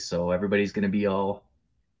someone's face, so everybody's going to be all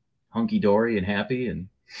hunky-dory and happy. And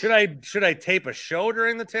should I tape a show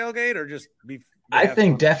during the tailgate or just be? I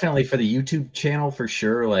think definitely for the YouTube channel for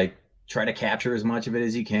sure. Like try to capture as much of it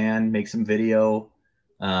as you can, make some video.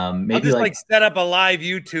 Maybe I'll just set up a live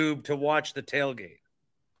YouTube to watch the tailgate.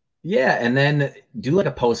 Yeah, and then do like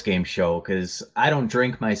a post-game show because I don't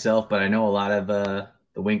drink myself, but I know a lot of the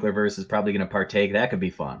Winklerverse is probably going to partake. That could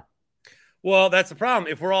be fun. Well, that's the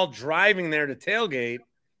problem. If we're all driving there to tailgate,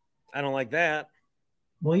 I don't like that.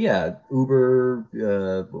 Well, yeah, Uber,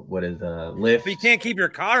 Lyft. But you can't keep your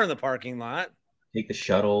car in the parking lot. Take the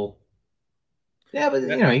shuttle. Yeah, but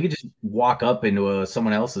you could just walk up into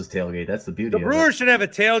someone else's tailgate. That's the beauty. The Brewers should have a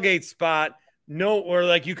tailgate spot, where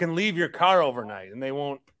like you can leave your car overnight and they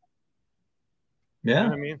won't. Yeah, you know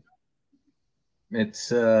what I mean,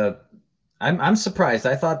 it's. I'm surprised.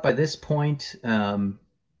 I thought by this point, in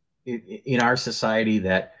our society,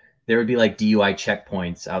 that there would be like DUI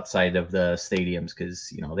checkpoints outside of the stadiums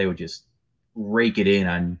because they would just rake it in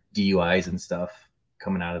on DUIs and stuff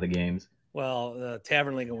coming out of the games. Well, the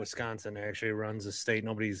Tavern League in Wisconsin actually runs the state.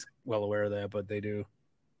 Nobody's well aware of that, but they do.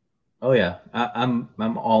 Oh yeah, I'm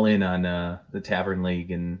all in on the Tavern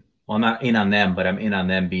League, and well, I'm not in on them, but I'm in on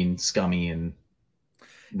them being scummy and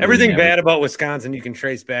everything bad about Wisconsin. You can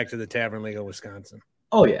trace back to the Tavern League of Wisconsin.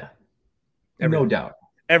 Oh yeah, no doubt.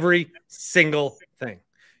 Every single thing.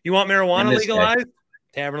 You want marijuana legalized?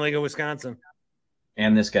 Tavern League of Wisconsin.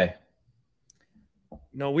 And this guy.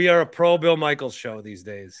 No, we are a pro Bill Michaels show these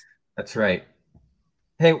days. That's right.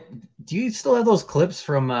 Hey, do you still have those clips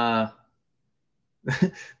from that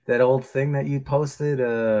old thing that you posted?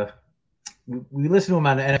 We listened to him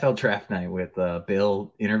on NFL draft night with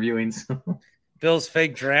Bill interviewing some. Bill's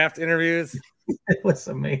fake draft interviews. It was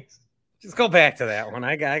amazing. Just go back to that one.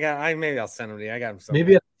 Maybe I'll send them to you. I got them somewhere.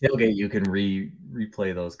 Maybe at the tailgate you can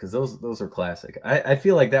replay those because those are classic. I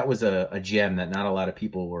feel like that was a gem that not a lot of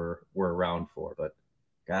people were around for. But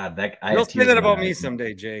God, they'll say that about me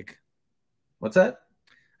someday, Jake. What's that?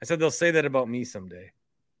 I said they'll say that about me someday.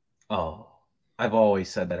 Oh, I've always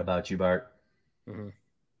said that about you, Bart. Mm-hmm.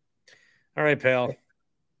 All right, pal.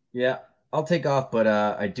 Yeah, I'll take off, but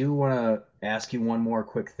I do want to ask you one more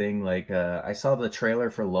quick thing. Like, I saw the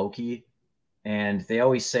trailer for Loki. And they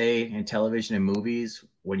always say in television and movies,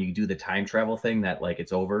 when you do the time travel thing, that like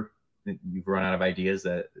it's over, you've run out of ideas.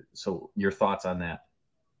 So your thoughts on that?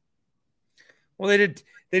 Well,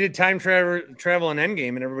 they did time travel in Endgame,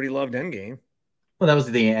 and everybody loved Endgame. Well, that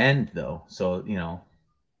was the end, though. So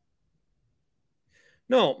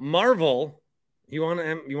No, Marvel. You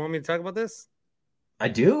want me to talk about this? I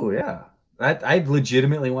do, yeah. I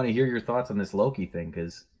legitimately want to hear your thoughts on this Loki thing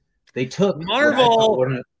because they took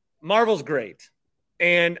Marvel's great,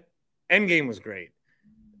 and Endgame was great.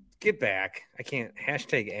 Get back. I can't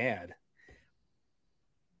 #ad.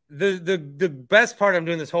 The best part, I'm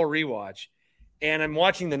doing this whole rewatch, and I'm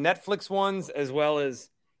watching the Netflix ones as well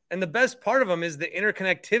as, and the best part of them is the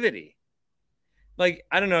interconnectivity. Like,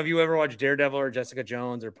 I don't know if you ever watched Daredevil or Jessica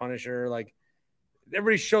Jones or Punisher. Like,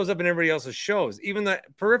 everybody shows up in everybody else's shows, even the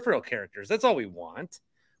peripheral characters. That's all we want.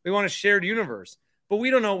 We want a shared universe, but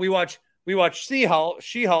we don't know. We watch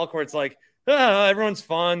She-Hulk, where it's like, everyone's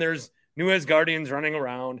fun. There's new Asgardians running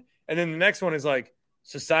around. And then the next one is like,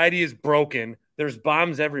 society is broken. There's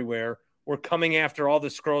bombs everywhere. We're coming after all the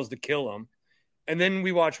Skrulls to kill them. And then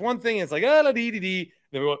we watch one thing, and it's like, la dee dee dee.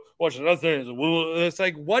 Then we watch another thing. It's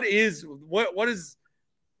like, what is,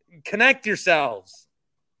 connect yourselves.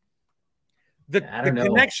 The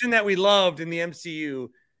connection that we loved in the MCU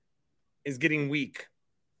is getting weak.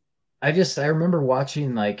 I remember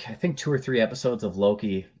watching like I think 2 or 3 episodes of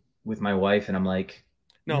Loki with my wife, and I'm like,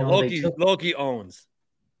 Loki owns.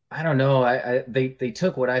 I don't know. They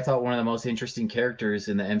took what I thought one of the most interesting characters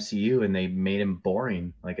in the MCU and they made him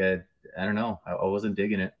boring. Like I don't know. I wasn't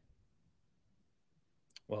digging it.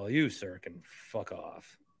 Well, you, sir, can fuck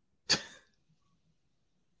off.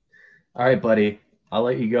 All right, buddy. I'll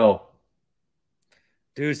let you go.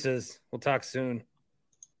 Deuces. We'll talk soon.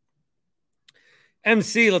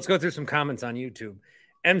 MC, let's go through some comments on YouTube.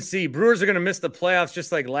 MC, Brewers are going to miss the playoffs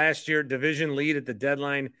just like last year. Division lead at the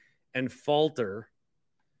deadline and falter.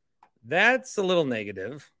 That's a little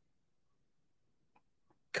negative.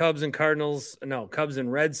 Cubs and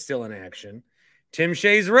Reds still in action. Tim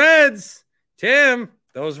Shea's Reds. Tim,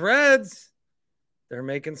 those Reds, they're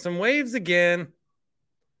making some waves again.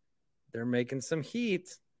 They're making some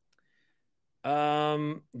heat.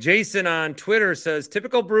 Jason on Twitter says,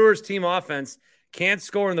 typical Brewers team offense. Can't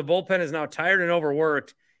score, and the bullpen is now tired and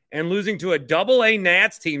overworked and losing to a double-A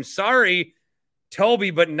Nats team. Sorry,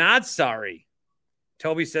 Toby, but not sorry.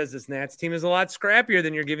 Toby says this Nats team is a lot scrappier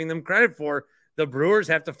than you're giving them credit for. The Brewers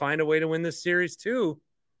have to find a way to win this series too.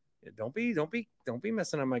 Don't be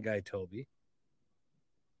messing on my guy, Toby.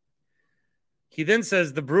 He then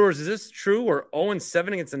says, the Brewers, is this true? We're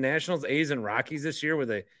 0-7 against the Nationals, A's, and Rockies this year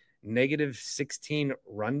with a -16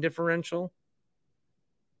 run differential.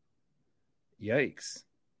 Yikes.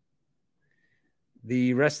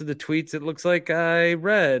 The rest of the tweets, it looks like I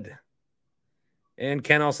read. And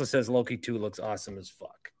Ken also says Loki 2 looks awesome as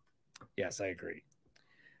fuck. Yes, I agree.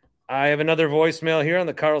 I have another voicemail here on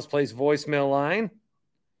the Carl's Place voicemail line.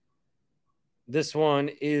 This one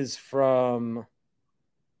is from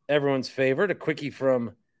everyone's favorite, a quickie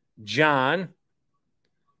from John.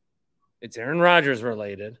 It's Aaron Rodgers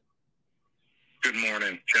related. Good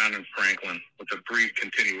morning, John and Franklin, with a brief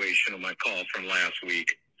continuation of my call from last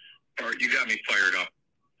week. Bart, you got me fired up.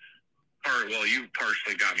 You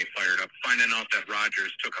partially got me fired up. Finding out that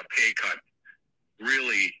Rodgers took a pay cut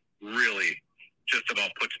really, really just about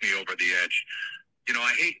puts me over the edge. You know,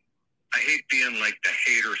 I hate being like the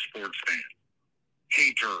hater sports fan.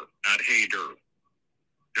 Hater, not hater.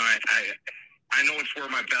 You know, I know it's where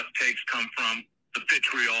my best takes come from. The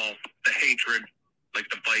vitriol, the hatred, like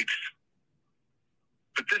the bikes.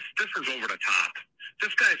 But this is over the top.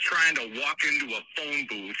 This guy's trying to walk into a phone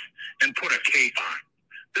booth and put a cape on.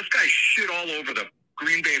 This guy shit all over the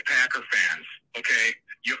Green Bay Packer fans, okay?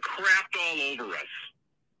 You crapped all over us.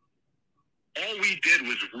 All we did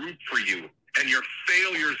was root for you and your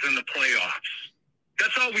failures in the playoffs.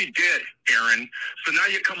 That's all we did, Aaron. So now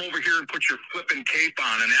you come over here and put your flipping cape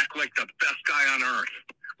on and act like the best guy on earth.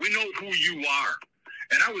 We know who you are.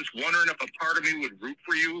 And I was wondering if a part of me would root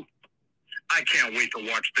for you. I can't wait to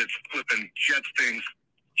watch this flipping Jets things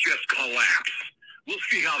just collapse. We'll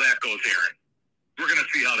see how that goes, Aaron. We're going to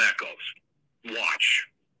see how that goes. Watch.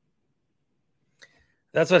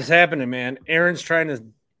 That's what's happening, man. Aaron's trying to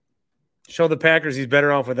show the Packers he's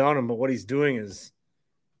better off without him, but what he's doing is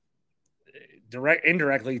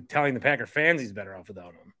indirectly telling the Packer fans he's better off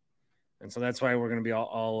without him. And so that's why we're going to be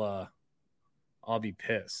all be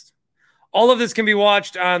pissed. All of this can be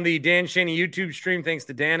watched on the Dan Shaney YouTube stream. Thanks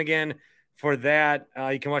to Dan again for that.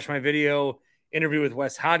 You can watch my video interview with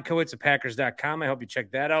Wes Hodkowitz at Packers.com. I hope you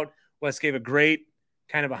check that out. Wes gave a great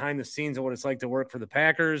kind of behind the scenes of what it's like to work for the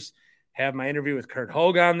Packers. Have my interview with Kurt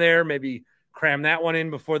Hogue on there. Maybe cram that one in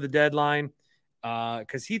before the deadline.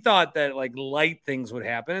 Because he thought that like light things would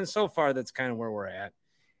happen. And so far, that's kind of where we're at.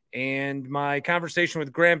 And my conversation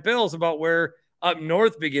with Grant Bills about where up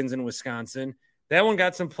north begins in Wisconsin, that one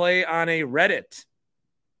got some play on a Reddit.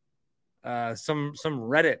 Some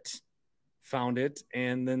Reddit found it,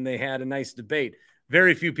 and then they had a nice debate.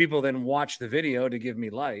 Very few people then watched the video to give me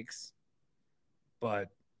likes, but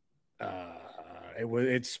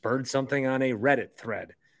it spurred something on a Reddit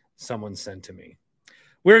thread someone sent to me.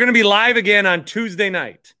 We're going to be live again on Tuesday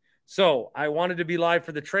night. So I wanted to be live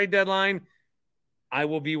for the trade deadline. I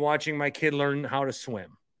will be watching my kid learn how to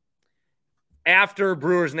swim. After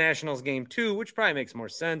Brewers Nationals game 2, which probably makes more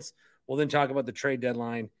sense, we'll then talk about the trade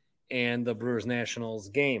deadline and the Brewers Nationals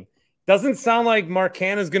game. Doesn't sound like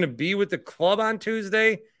Marcana is going to be with the club on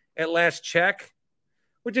Tuesday at last check,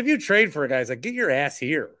 which if you trade for a guy, it's like, get your ass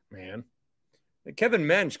here, man. Like Kevin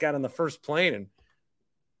Mensch got on the first plane and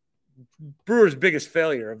Brewers' biggest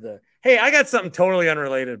failure of the – hey, I got something totally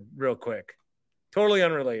unrelated real quick. Totally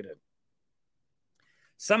unrelated.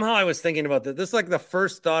 Somehow I was thinking about this. This is like the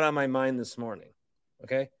first thought on my mind this morning,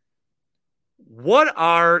 okay? What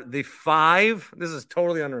are the 5 – this is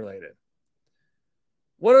totally unrelated.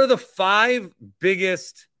 What are the 5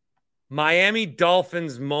 biggest Miami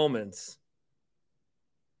Dolphins moments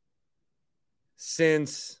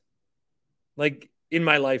since, like, in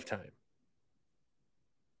my lifetime?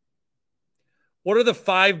 What are the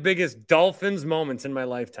 5 biggest Dolphins moments in my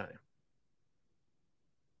lifetime?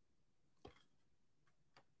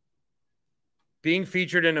 Being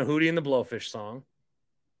featured in a Hootie and the Blowfish song.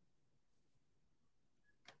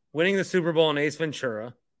 Winning the Super Bowl in Ace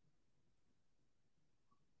Ventura.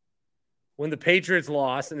 When the Patriots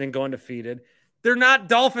lost and then go undefeated. They're not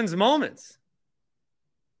Dolphins moments.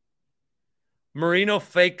 Marino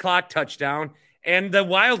fake clock touchdown and the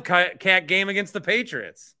Wildcat game against the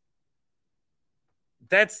Patriots.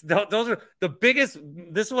 Those are the biggest.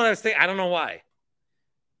 This is what I was thinking. I don't know why.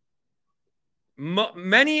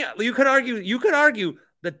 Many you could argue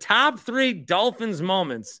the top 3 Dolphins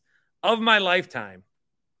moments of my lifetime.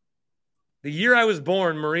 The year I was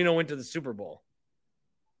born, Marino went to the Super Bowl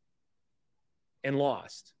and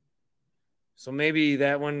lost. So maybe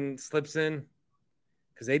that one slips in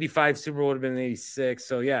because 85 Super Bowl would have been 86.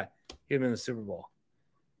 So yeah, he'd been in the Super Bowl.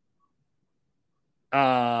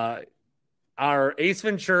 Our Ace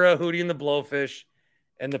Ventura, Hootie and the Blowfish,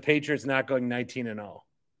 and the Patriots not going 19-0.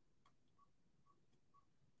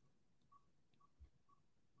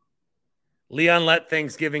 Leon Lett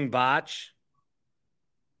Thanksgiving botch.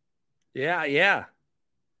 Yeah.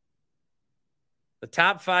 The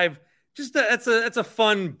top 5. That's a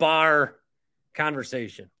fun bar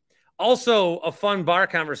conversation. Also, a fun bar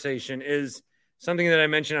conversation is something that I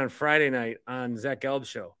mentioned on Friday night on Zach Gelb's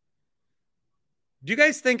show. Do you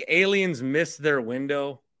guys think aliens missed their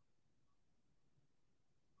window?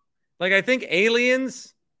 Like, I think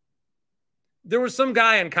aliens, there was some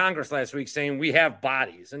guy in Congress last week saying we have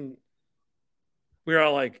bodies. And we were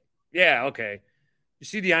all like, yeah, okay. You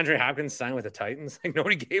see DeAndre Hopkins sign with the Titans? Like,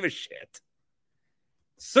 nobody gave a shit.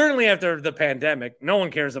 Certainly after the pandemic, no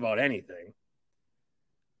one cares about anything.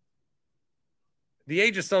 The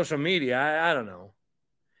age of social media, I don't know.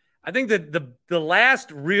 I think that the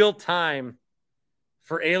last real time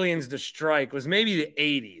for aliens to strike was maybe the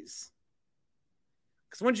 80s.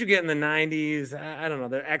 Because once you get in the 90s, I don't know,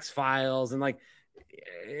 the X-Files and like,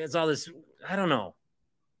 it's all this, I don't know.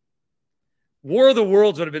 War of the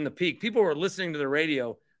Worlds would have been the peak. People were listening to the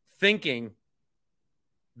radio thinking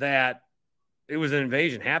that it was an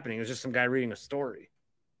invasion happening. It was just some guy reading a story.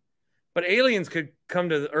 But aliens could come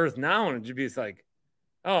to the Earth now and it'd be like,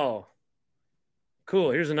 oh, cool.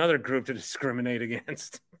 Here's another group to discriminate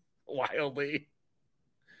against wildly.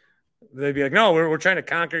 They'd be like, no, we're trying to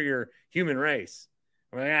conquer your human race.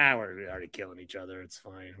 We're like, we're already killing each other. It's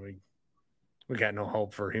fine. We got no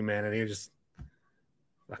hope for humanity. Just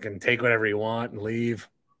fucking take whatever you want and leave.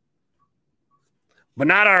 But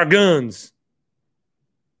not our guns.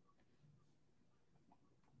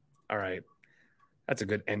 All right. That's a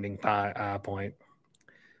good ending point.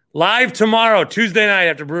 Live tomorrow, Tuesday night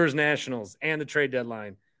after Brewers Nationals and the trade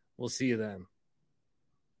deadline. We'll see you then.